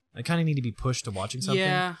me. I kind of need to be pushed to watching something.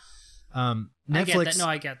 Yeah. Netflix. I get that. No,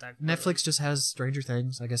 I get that. Netflix just has Stranger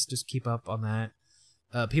Things. I guess just keep up on that.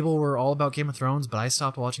 People were all about Game of Thrones, but I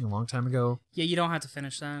stopped watching a long time ago. Yeah, you don't have to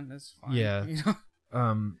finish that. That's fine. Yeah. You know?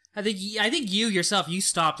 I think you yourself, you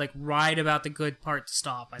stopped like right about the good part to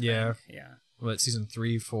stop. I think. Yeah. What, season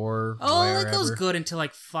 3, 4? Oh, like it was good until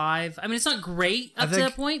like 5. I mean, it's not great up to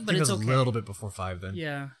that point, but it's okay. It was a little bit before 5 then.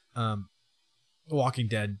 Yeah. Walking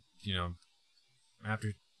Dead, you know,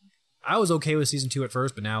 after I was okay with season 2 at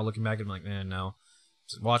first, but now looking back, I'm like, man, no.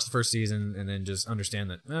 Just watch the first season and then just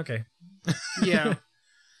understand that. Okay. Yeah.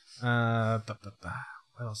 What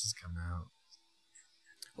else is coming out?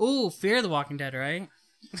 Ooh, Fear the Walking Dead, right?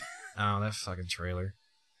 Oh, that fucking trailer.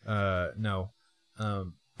 No.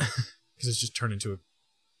 Because it's just turned into a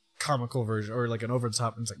comical version or like an over the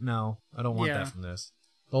top. And it's like, no, I don't want that from this.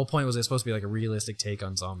 The whole point was it's supposed to be like a realistic take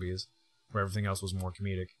on zombies, where everything else was more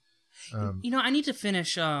comedic. You know, I need to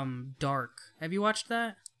finish Dark. Have you watched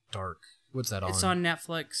that? Dark. What's that on? It's on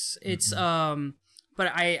Netflix. It's but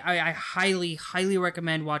I highly, highly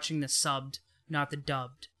recommend watching the subbed, not the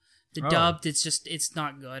dubbed. The dubbed, it's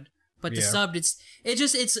not good. But the subbed,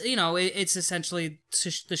 it's you know, it's essentially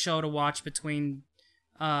the show to watch between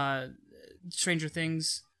Stranger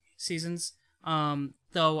Things seasons.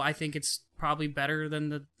 Though I think it's probably better than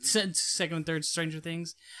the second and third Stranger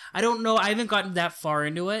Things. I don't know. I haven't gotten that far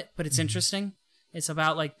into it, but it's interesting. It's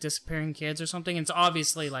about like disappearing kids or something. It's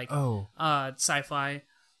obviously like sci-fi,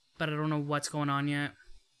 but I don't know what's going on yet.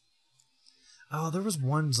 Oh, there was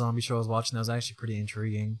one zombie show I was watching that was actually pretty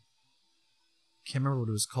intriguing. Can't remember what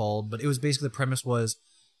it was called, but it was basically the premise was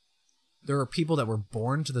there are people that were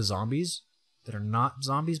born to the zombies that are not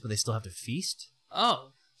zombies, but they still have to feast. Oh.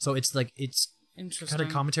 So it's like, it's kind of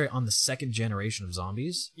commentary on the second generation of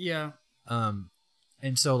zombies. Yeah.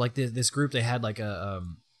 And so like this group, they had like a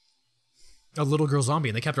little girl zombie,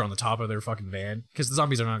 and they kept her on the top of their fucking van because the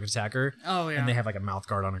zombies are not going to attack her. Oh, yeah. And they have like a mouth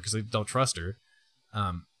guard on her because they don't trust her.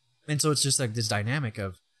 And so it's just like this dynamic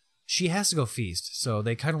of she has to go feast. So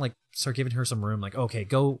they kind of like start giving her some room, like, okay,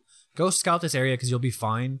 go scout this area because you'll be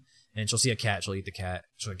fine. And she'll see a cat, she'll eat the cat,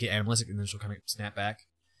 she'll get animalistic, and then she'll kind of snap back.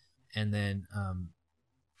 And then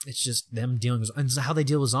it's just them dealing with, and how they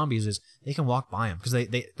deal with zombies is they can walk by them because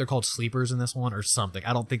they're called sleepers in this one or something.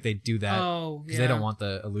 I don't think they do that because they don't want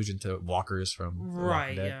the allusion to walkers from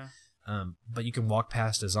Walking Dead. Yeah. But you can walk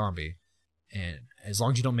past a zombie, and as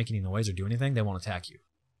long as you don't make any noise or do anything, they won't attack you.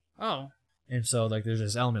 Oh. And so like there's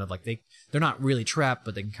this element of like they're not really trapped,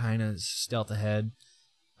 but they can kind of stealth ahead.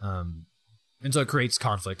 And so it creates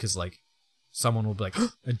conflict because like someone will be like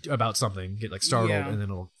about something, get like startled, and then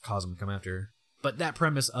it'll cause them to come after her. But that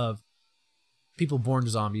premise of people born to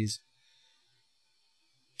zombies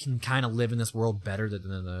can kind of live in this world better than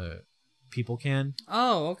the people can.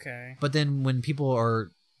 Oh, okay. But then when people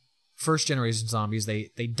are first generation zombies,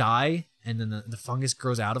 they die, and then the fungus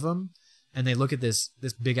grows out of them, and they look at this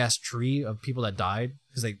big ass tree of people that died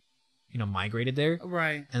because they, you know, migrated there.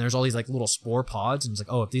 Right. And there's all these like little spore pods, and it's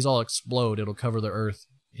like, oh, if these all explode, it'll cover the earth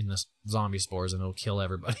in the zombie spores, and it'll kill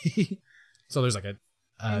everybody. So there's like a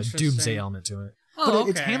doomsday element to it. Oh, but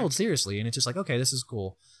it's handled seriously, and it's just like, okay, this is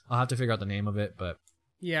cool. I'll have to figure out the name of it, but...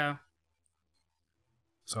 Yeah.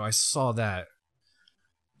 So I saw that.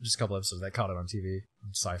 Just a couple episodes that caught it on TV.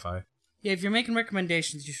 Sci-fi. Yeah, if you're making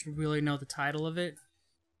recommendations, you should really know the title of it.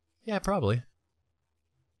 Yeah, probably.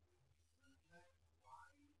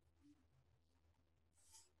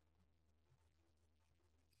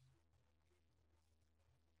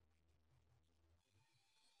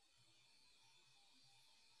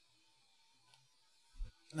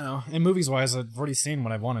 No, and movies-wise, I've already seen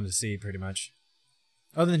what I wanted to see, pretty much.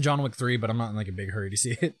 Other than John Wick 3, but I'm not in like a big hurry to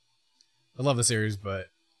see it. I love the series, but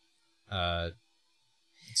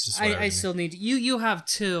It's just I still need to, you have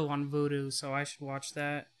 2 on Vudu, so I should watch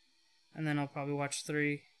that, and then I'll probably watch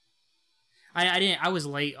 3. I was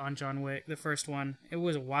late on John Wick, the first one. It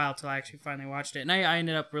was a while till I actually finally watched it, and I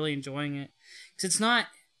ended up really enjoying it because it's not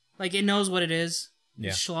like it knows what it is.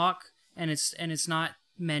 It's schlock, and it's not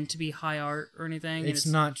meant to be high art or anything. It's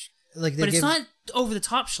not like, but it's not over the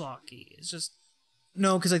top schlocky. It's just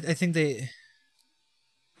no, because I think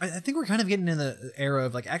I think we're kind of getting in the era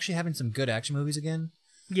of like actually having some good action movies again.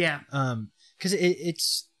 Yeah. Because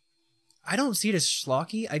it's I don't see it as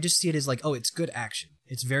schlocky. I just see it as like, oh, it's good action.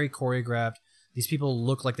 It's very choreographed. These people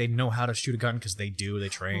look like they know how to shoot a gun because they do. They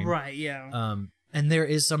train. Right, yeah. And there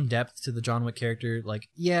is some depth to the John Wick character. Like,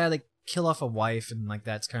 yeah, they kill off a wife and like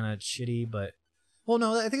that's kind of shitty, but... Well,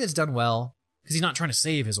 no, I think it's done well because he's not trying to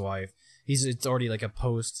save his wife. It's already like a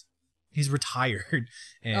post. He's retired.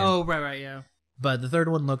 And, oh, right, yeah. But the third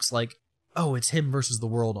one looks like, oh, it's him versus the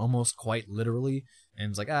world almost quite literally. And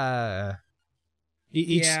it's like,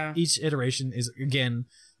 Each iteration is, again,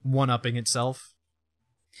 one-upping itself.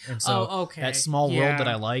 And so that small world that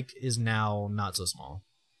I liked is now not so small.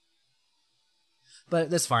 But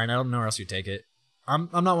that's fine. I don't know where else you take it. I'm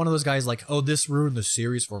not one of those guys like, oh, this ruined the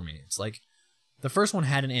series for me. It's like, the first one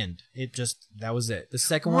had an end. That was it. The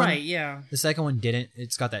second one... Right, yeah. The second one didn't.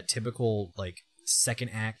 It's got that typical, like, second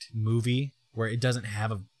act movie where it doesn't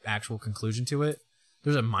have an actual conclusion to it.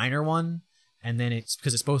 There's a minor one, and then it's...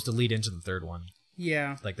 Because it's supposed to lead into the third one.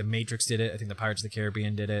 Yeah. Like, The Matrix did it. I think The Pirates of the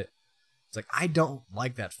Caribbean did it. It's like, I don't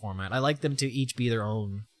like that format. I like them to each be their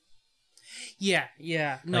own. Yeah.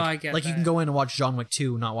 No, like, I get like that. you can go in and watch John Wick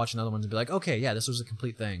 2, not watch another one, and be like, okay, yeah, this was a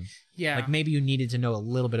complete thing. Yeah. Like, maybe you needed to know a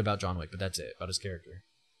little bit about John Wick, but that's it, about his character.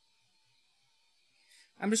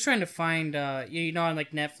 I'm just trying to find, you know, on,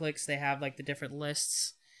 like, Netflix, they have, like, the different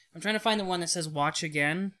lists. I'm trying to find the one that says Watch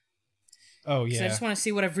Again. Oh, yeah. I just want to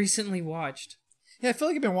see what I've recently watched. Yeah, I feel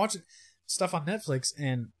like I've been watching stuff on Netflix,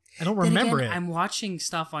 and I don't remember it. I'm watching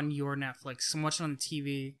stuff on your Netflix. I'm watching on the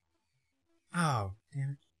TV. Oh,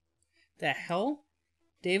 damn it. The hell?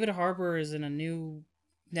 David Harbour is in a new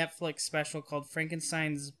Netflix special called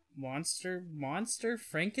Frankenstein's Monster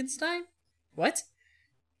Frankenstein? What?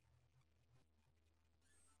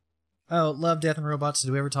 Oh, Love, Death, and Robots.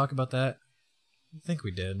 Did we ever talk about that? I think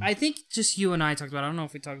we did. I think just you and I talked about it. I don't know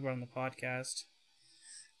if we talked about it on the podcast.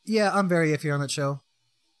 Yeah, I'm very iffy on that show.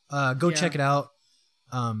 Go check it out.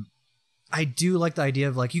 I do like the idea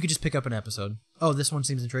of, like, you could just pick up an episode. Oh, this one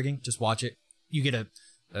seems intriguing. Just watch it. You get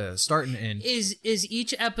a start and end. Is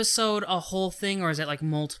each episode a whole thing, or is it like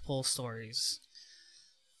multiple stories?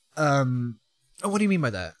 What do you mean by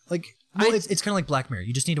that? Like, well, it's kind of like Black Mirror.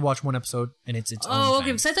 You just need to watch one episode, and it's its own thing. Okay.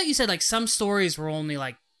 Because I thought you said like some stories were only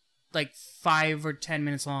like 5 or 10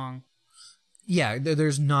 minutes long. Yeah,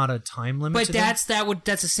 there's not a time limit. But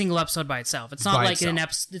that's a single episode by itself. It's not like an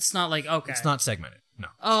episode. It's not like okay. It's not segmented. No.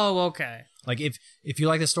 Oh, okay. Like if you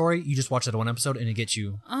like the story, you just watch that one episode and it gets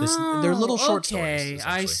you. They're little short stories.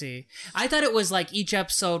 I see. I thought it was like each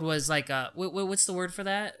episode was like a what's the word for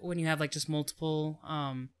that when you have like just multiple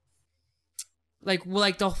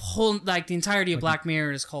like the whole like the entirety of Black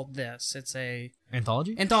Mirror is called this. It's a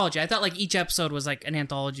anthology. I thought like each episode was like an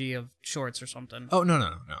anthology of shorts or something. Oh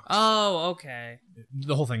no. Oh, okay.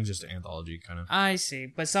 The whole thing's just an anthology kind of. I see,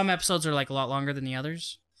 but some episodes are like a lot longer than the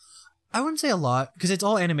others. I wouldn't say a lot because it's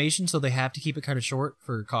all animation, so they have to keep it kind of short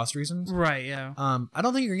for cost reasons. Right. Yeah. I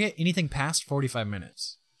don't think you're gonna get anything past 45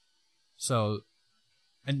 minutes. So,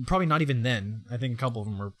 and probably not even then. I think a couple of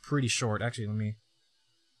them are pretty short. Actually, let me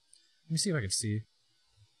see if I can see.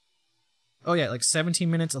 Oh yeah, like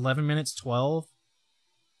 17 minutes, 11 minutes, 12,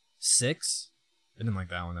 6. I didn't like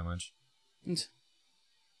that one that much.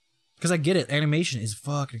 Because I get it, animation is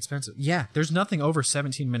fucking expensive. Yeah, there's nothing over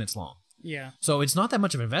 17 minutes long. Yeah. So it's not that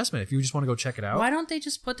much of an investment if you just want to go check it out. Why don't they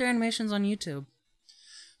just put their animations on YouTube?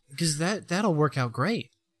 Because that'll work out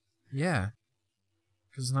great. Yeah.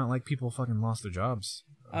 Because it's not like people fucking lost their jobs.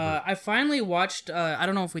 I finally watched, I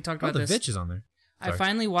don't know if we talked about this. this. The Vitch is on there. Sorry. I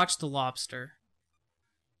finally watched The Lobster.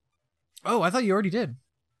 Oh, I thought you already did.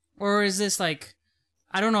 Or is this like...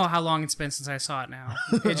 I don't know how long it's been since I saw it now.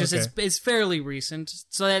 It just Okay. it's fairly recent.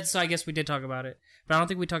 So I guess we did talk about it. But I don't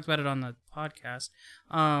think we talked about it on the podcast.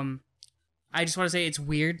 I just want to say it's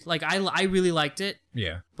weird. Like I really liked it.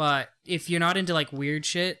 Yeah. But if you're not into like weird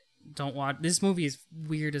shit, don't watch. This movie is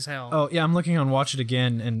weird as hell. Oh, yeah, I'm looking on Watch It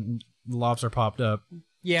Again and The Lobster popped up.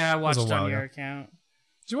 Yeah, I watched a it while on your ago. account.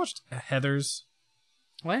 Did you watch Heathers?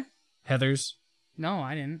 What? Heathers? No,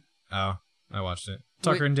 I didn't. Oh, I watched it.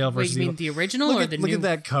 Tucker and Dale versus Wait, you mean Evil. the original or the new? Look at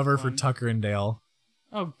that cover for one? Tucker and Dale.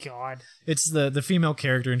 Oh God. It's the female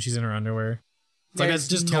character and she's in her underwear. So I guess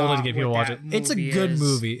just told to get people to watch it. It's a good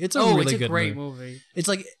movie. It's a really good great movie. It's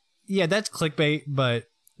like, yeah, that's clickbait, but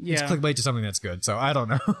it's clickbait to something that's good. So I don't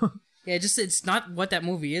know. Yeah, it's not what that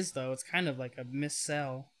movie is, though. It's kind of like a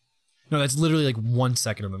missell. No, that's literally like 1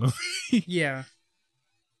 second of the movie. Yeah.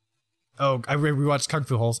 Oh, I rewatched Kung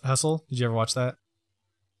Fu Hustle. Did you ever watch that?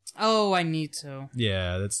 Oh, I need to.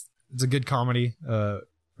 Yeah, it's a good comedy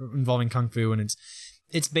involving Kung Fu, and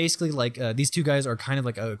it's basically like these two guys are kind of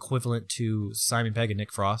like equivalent to Simon Pegg and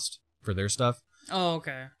Nick Frost for their stuff. Oh,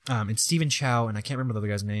 okay. It's Stephen Chow, and I can't remember the other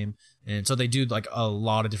guy's name. And so they do like a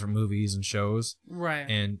lot of different movies and shows. Right.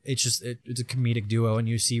 And it's just, it's a comedic duo, and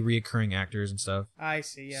you see reoccurring actors and stuff. I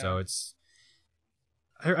see, yeah. So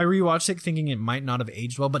I rewatched it thinking it might not have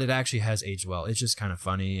aged well, but it actually has aged well. It's just kind of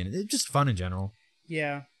funny, and it's just fun in general.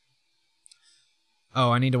 Yeah. Oh,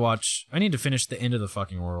 I need to finish The End of the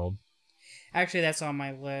Fucking World. Actually, that's on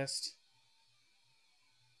my list.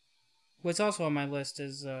 What's also on my list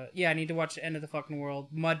is, I need to watch The End of the Fucking World.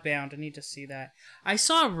 Mudbound, I need to see that. I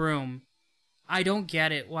saw Room. I don't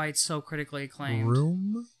get it, why it's so critically acclaimed.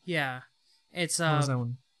 Room? Yeah. It's, what was that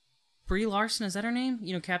one? Brie Larson, is that her name?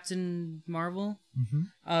 You know, Captain Marvel? Mm-hmm.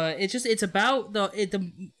 It's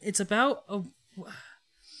about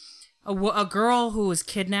a girl who was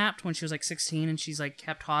kidnapped when she was like 16, and she's like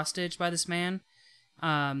kept hostage by this man.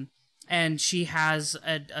 And she has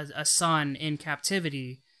a son in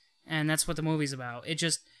captivity. And that's what the movie's about. It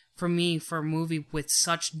just, for me, for a movie with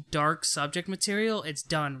such dark subject material, it's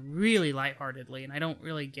done really lightheartedly, and I don't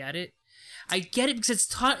really get it. I get it because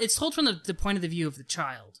it's told from the point of the view of the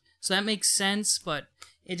child, so that makes sense, but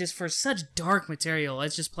it just, for such dark material,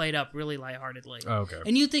 it's just played up really lightheartedly. Oh, okay.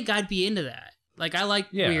 And you'd think I'd be into that. Like, I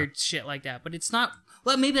like weird shit like that, but it's not,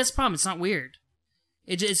 well, maybe that's the problem, it's not weird.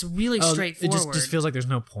 It's really straightforward. It just feels like there's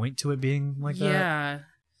no point to it being like that. Yeah.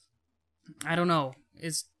 I don't know.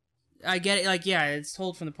 I get it, like, yeah, it's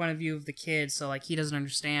told from the point of view of the kid, so, like, he doesn't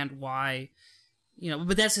understand why,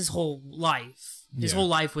 but that's his whole life. His whole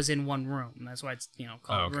life was in one room. That's why it's,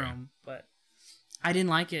 called Room. But I didn't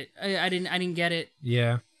like it. I didn't get it.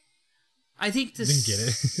 Yeah. I think the didn't get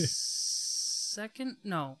it. second?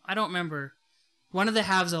 No, I don't remember. One of the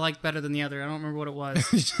halves I liked better than the other. I don't remember what it was.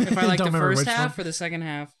 If I liked the first half or the second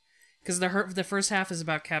half. Because the first half is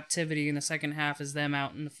about captivity, and the second half is them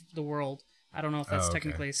out in the world. I don't know if that's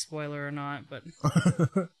technically a spoiler or not, but...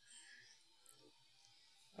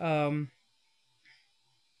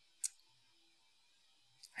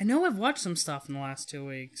 I know I've watched some stuff in the last 2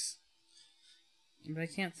 weeks, but I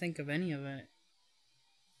can't think of any of it.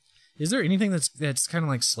 Is there anything that's kind of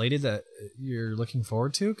like slated that you're looking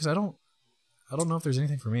forward to? Because I don't know if there's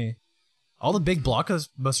anything for me. All the big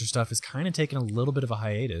blockbuster stuff is kind of taking a little bit of a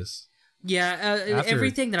hiatus. Yeah,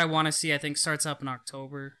 everything that I want to see, I think, starts up in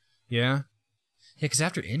October. Yeah? Yeah, because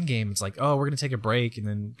after Endgame, it's like, oh, we're going to take a break and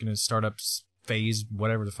then going to start up phase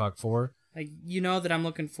whatever the fuck 4. Like, that I'm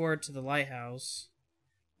looking forward to The Lighthouse.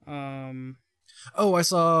 Oh, I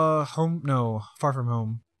saw Far From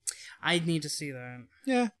Home. I need to see that.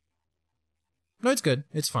 Yeah. No, it's good.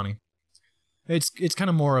 It's funny. It's kind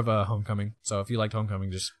of more of a Homecoming. So if you liked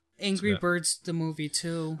Homecoming, just... Angry Birds, the movie,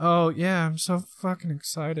 too. Oh, yeah, I'm so fucking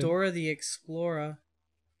excited. Dora the Explorer.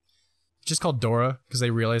 Just called Dora, because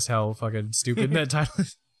they realized how fucking stupid that title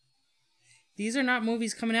is. These are not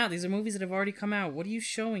movies coming out. These are movies that have already come out. What are you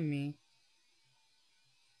showing me?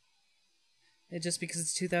 Just because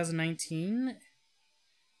it's 2019?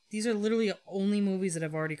 These are literally only movies that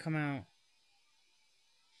have already come out.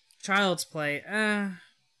 Child's Play.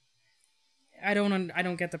 I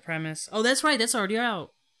don't get the premise. Oh, that's right. That's already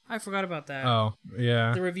out. I forgot about that. Oh,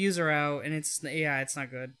 yeah. The reviews are out, and it's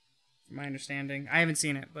not good. From my understanding. I haven't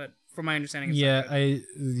seen it, but from my understanding, it's not good.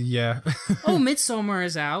 Oh, Midsommar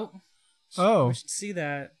is out. Oh. We should see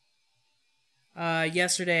that.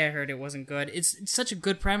 Yesterday I heard it wasn't good. It's such a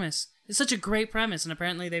good premise. It's such a great premise, and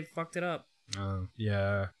apparently they fucked it up. Oh,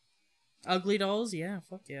 yeah. Ugly Dolls? Yeah,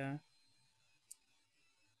 fuck yeah.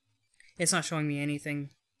 It's not showing me anything.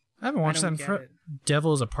 I haven't watched that.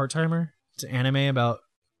 Devil is a Part-Timer. It's an anime about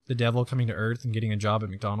the devil coming to Earth and getting a job at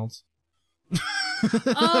McDonald's.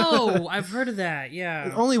 Oh, I've heard of that,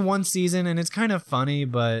 yeah. Only one season, and it's kind of funny,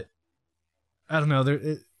 but I don't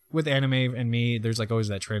know. With anime and me, there's like always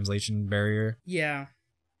that translation barrier. Yeah.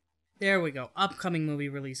 There we go. Upcoming movie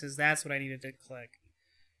releases. That's what I needed to click.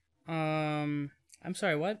 I'm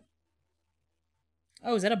sorry, what?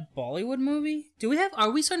 Oh, is that a Bollywood movie?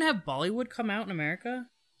 Are we starting to have Bollywood come out in America?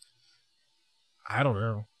 I don't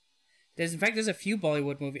know. There's a few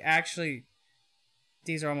Bollywood movies. Actually,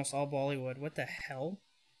 these are almost all Bollywood. What the hell?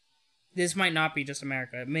 This might not be just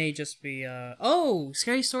America. It may just be,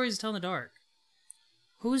 Scary Stories to Tell in the Dark.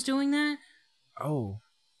 Who's doing that? Oh.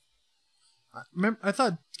 I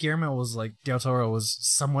thought Guillermo was like, Del Toro was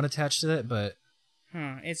somewhat attached to it, but...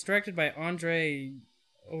 It's directed by Andre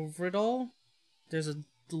Ovredal. There's a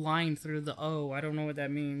line through the O. I don't know what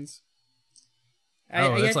that means.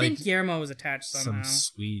 I think Guillermo was attached somehow. Some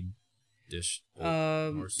Swedish.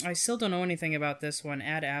 I still don't know anything about this one.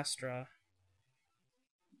 Ad Astra.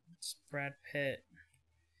 It's Brad Pitt.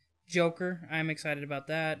 Joker. I'm excited about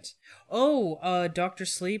that. Oh, Dr.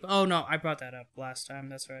 Sleep. Oh, no, I brought that up last time.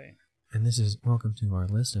 That's right. And this is welcome to our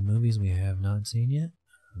list of movies we have not seen yet.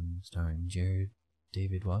 Starring Jared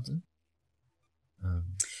David Watson.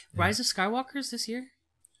 Rise of Skywalker's this year?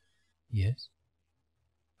 Yes.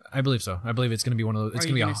 I believe so. I believe it's going to be one of those. It's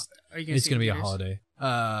going to be a holiday.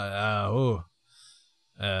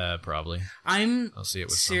 Probably. I'll see it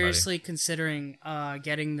with seriously considering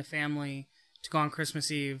getting the family to go on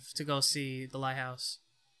Christmas Eve to go see The Lighthouse.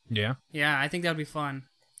 Yeah? Yeah, I think that would be fun.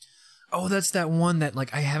 Oh, that's that one that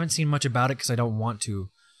like I haven't seen much about it because I don't want to.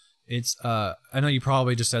 It's I know you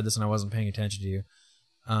probably just said this and I wasn't paying attention to you.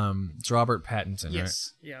 It's Robert Pattinson, right?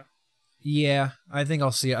 Yes. Yeah. Yeah, I think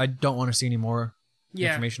I'll see it. I don't want to see any more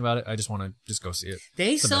information about it. I just want to just go see it.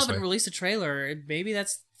 They still haven't released a trailer. Maybe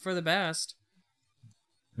that's for the best.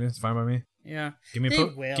 Yeah, it's fine by me. Yeah. Give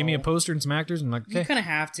me a poster and some actors and like, okay. You kind of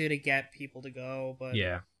have to get people to go, but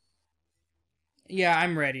yeah. Yeah,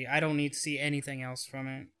 I'm ready. I don't need to see anything else from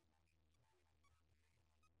it.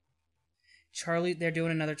 They're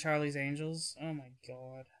doing another Charlie's Angels. Oh my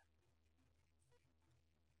god.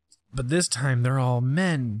 But this time they're all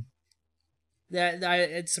men.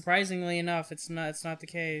 It's surprisingly enough, it's not the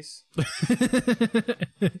case.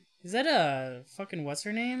 Is that a fucking what's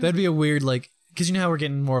her name? That'd be a weird like, because you know how we're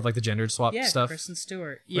getting more of like the gender swap stuff. Yeah, Kristen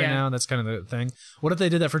Stewart. Right now, that's kind of the thing. What if they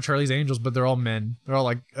did that for Charlie's Angels, but they're all men? They're all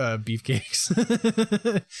like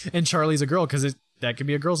beefcakes, and Charlie's a girl because that could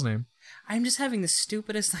be a girl's name. I'm just having the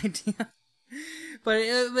stupidest idea. But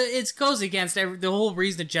it goes against the whole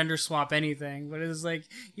reason to gender swap anything. But it's like,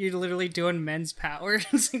 you're literally doing men's power.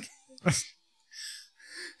 It's like...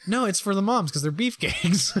 No, it's for the moms, because they're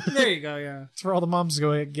beefcakes. There you go, yeah. It's for all the moms to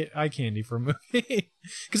go get eye candy for a movie.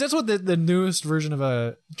 Because that's what the newest version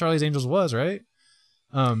of Charlie's Angels was, right?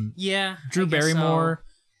 Yeah. Drew Barrymore, so.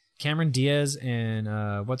 Cameron Diaz,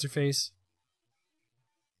 and what's-her-face?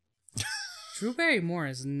 Drew Barrymore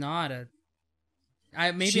is not a...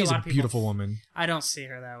 Maybe she's a lot of people, beautiful woman. I don't see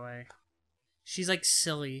her that way. She's like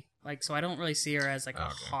silly, like so. I don't really see her as like a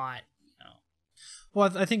hot. You know.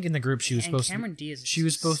 Well, I think in the group she was supposed. Cameron Diaz. She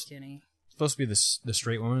was supposed to be the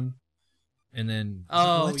straight woman, and then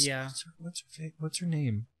what's her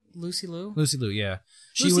name? Lucy Liu. Lucy Liu, yeah.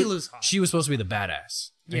 Lucy Liu's hot. She was supposed to be the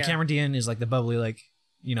badass, and Cameron Diaz is like the bubbly, like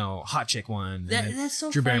hot chick one. That's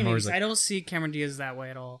so Drew funny. Like, I don't see Cameron Diaz that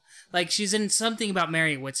way at all. Like she's in Something About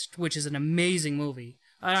Mary, which is an amazing movie.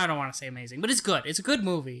 I don't want to say amazing, but it's good. It's a good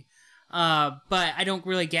movie. But I don't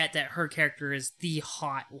really get that her character is the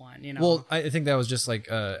hot one. You know. Well, I think that was just like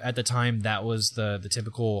at the time that was the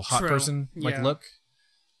typical hot person look.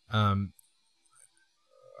 I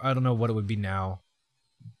don't know what it would be now.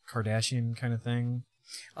 Kardashian kind of thing.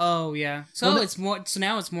 Oh yeah. So it's more. So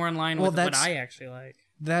now it's more in line with what I actually like.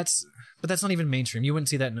 But that's not even mainstream. You wouldn't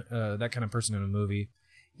see that that kind of person in a movie.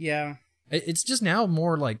 Yeah. It's just now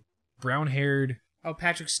more like brown-haired. Oh,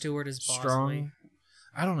 Patrick Stewart is Bosley. Strong.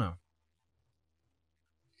 I don't know.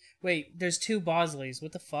 Wait, there's two Bosleys.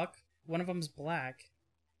 What the fuck? One of them's black.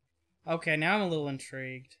 Okay, now I'm a little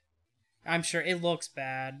intrigued. I'm sure it looks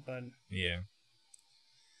bad, but... Yeah.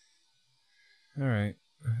 Alright.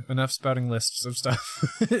 Enough spouting lists of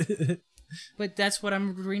stuff. But that's what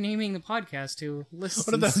I'm renaming the podcast to. Lists.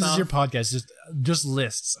 What if this is your podcast? Just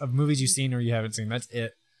lists of movies you've seen or you haven't seen. That's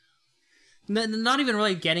it. Not even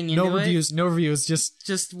really getting into no reviews, it. No reviews.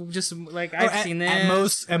 Just like I've seen this.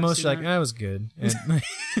 At most, you're like, that was good. And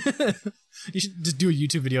you should just do a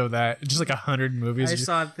YouTube video of that. Just like 100 movies. I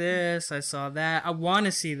saw this. I saw that. I want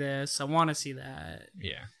to see this. I want to see that.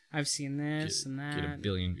 Yeah. I've seen this and that. Get 1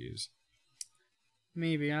 billion views.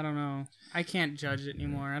 Maybe, I don't know. I can't judge it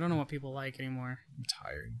anymore. I don't know what people like anymore. I'm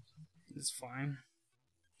tired. It's fine.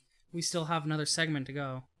 We still have another segment to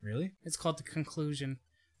go. Really? It's called The Conclusion.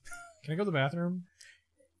 Can I go to the bathroom?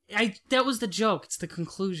 That was the joke. It's the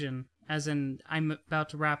conclusion. As in, I'm about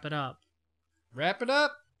to wrap it up. Wrap it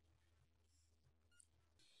up?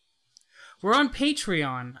 We're on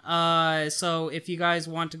Patreon. So if you guys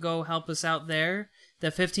want to go help us out there, the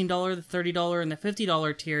 $15, the $30, and the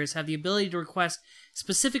 $50 tiers have the ability to request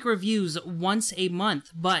specific reviews once a month.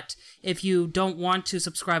 But if you don't want to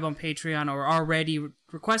subscribe on Patreon or already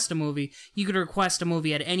request a movie, you could request a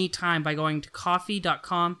movie at any time by going to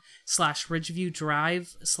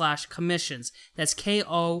coffee.com/ridgeviewdrive/commissions. That's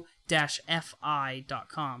ko-fi.com.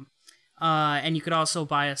 And you could also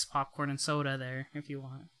buy us popcorn and soda there if you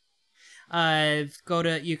want. You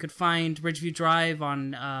could find Ridgeview Drive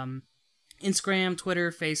on Instagram,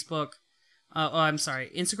 Twitter, Facebook.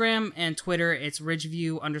 Instagram and Twitter, it's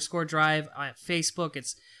Ridgeview_Drive. At Facebook,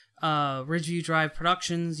 it's Ridgeview Drive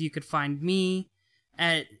Productions. You could find me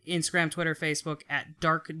at Instagram, Twitter, Facebook at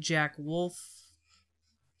Dark Jack Wolf.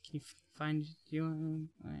 Can you find you?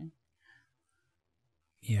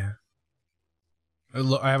 Yeah.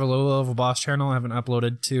 I have a Low Level Boss channel I haven't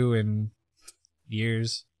uploaded to in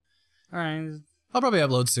years. Alright. I'll probably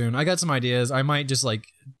upload soon. I got some ideas. I might just like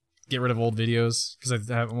get rid of old videos because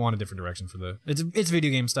I want a different direction for it's video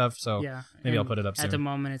game stuff, so yeah, maybe I'll put it up soon. At the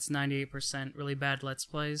moment it's 98% really bad Let's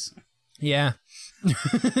Plays. Yeah.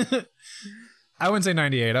 I wouldn't say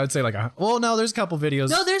 98. I would say like no, there's a couple videos.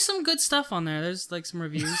 No, there's some good stuff on there. There's like some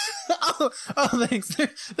reviews. oh, thanks.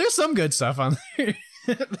 There's some good stuff on there.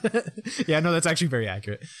 Yeah, no, that's actually very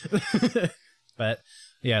accurate. But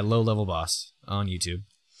yeah, Low Level Boss on YouTube.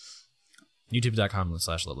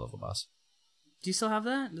 YouTube.com/lowlevelboss. Do you still have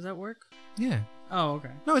that? Does that work? Yeah. Oh, okay.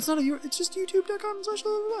 No, it's not it's just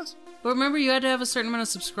youtube.com/lowlevelboss. But remember, you had to have a certain amount of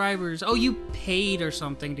subscribers. Oh, you paid or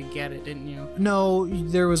something to get it, didn't you? No,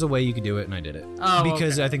 there was a way you could do it, and I did it. Oh,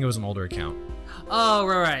 because okay. I think it was an older account. Oh,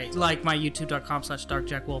 right. Like my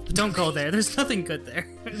youtube.com/darkjackwolf. But don't go there. There's nothing good there.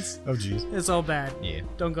 Oh, jeez. It's all bad. Yeah.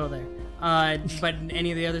 Don't go there. But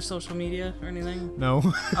any of the other social media or anything? No.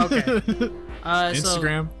 Okay.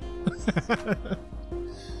 Instagram.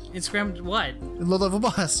 Instagram what? Low Level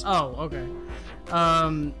Boss. Oh, okay.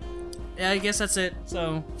 Yeah, I guess that's it.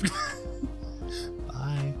 So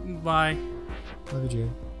Bye. Bye. Love you, Jay.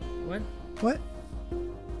 What? What?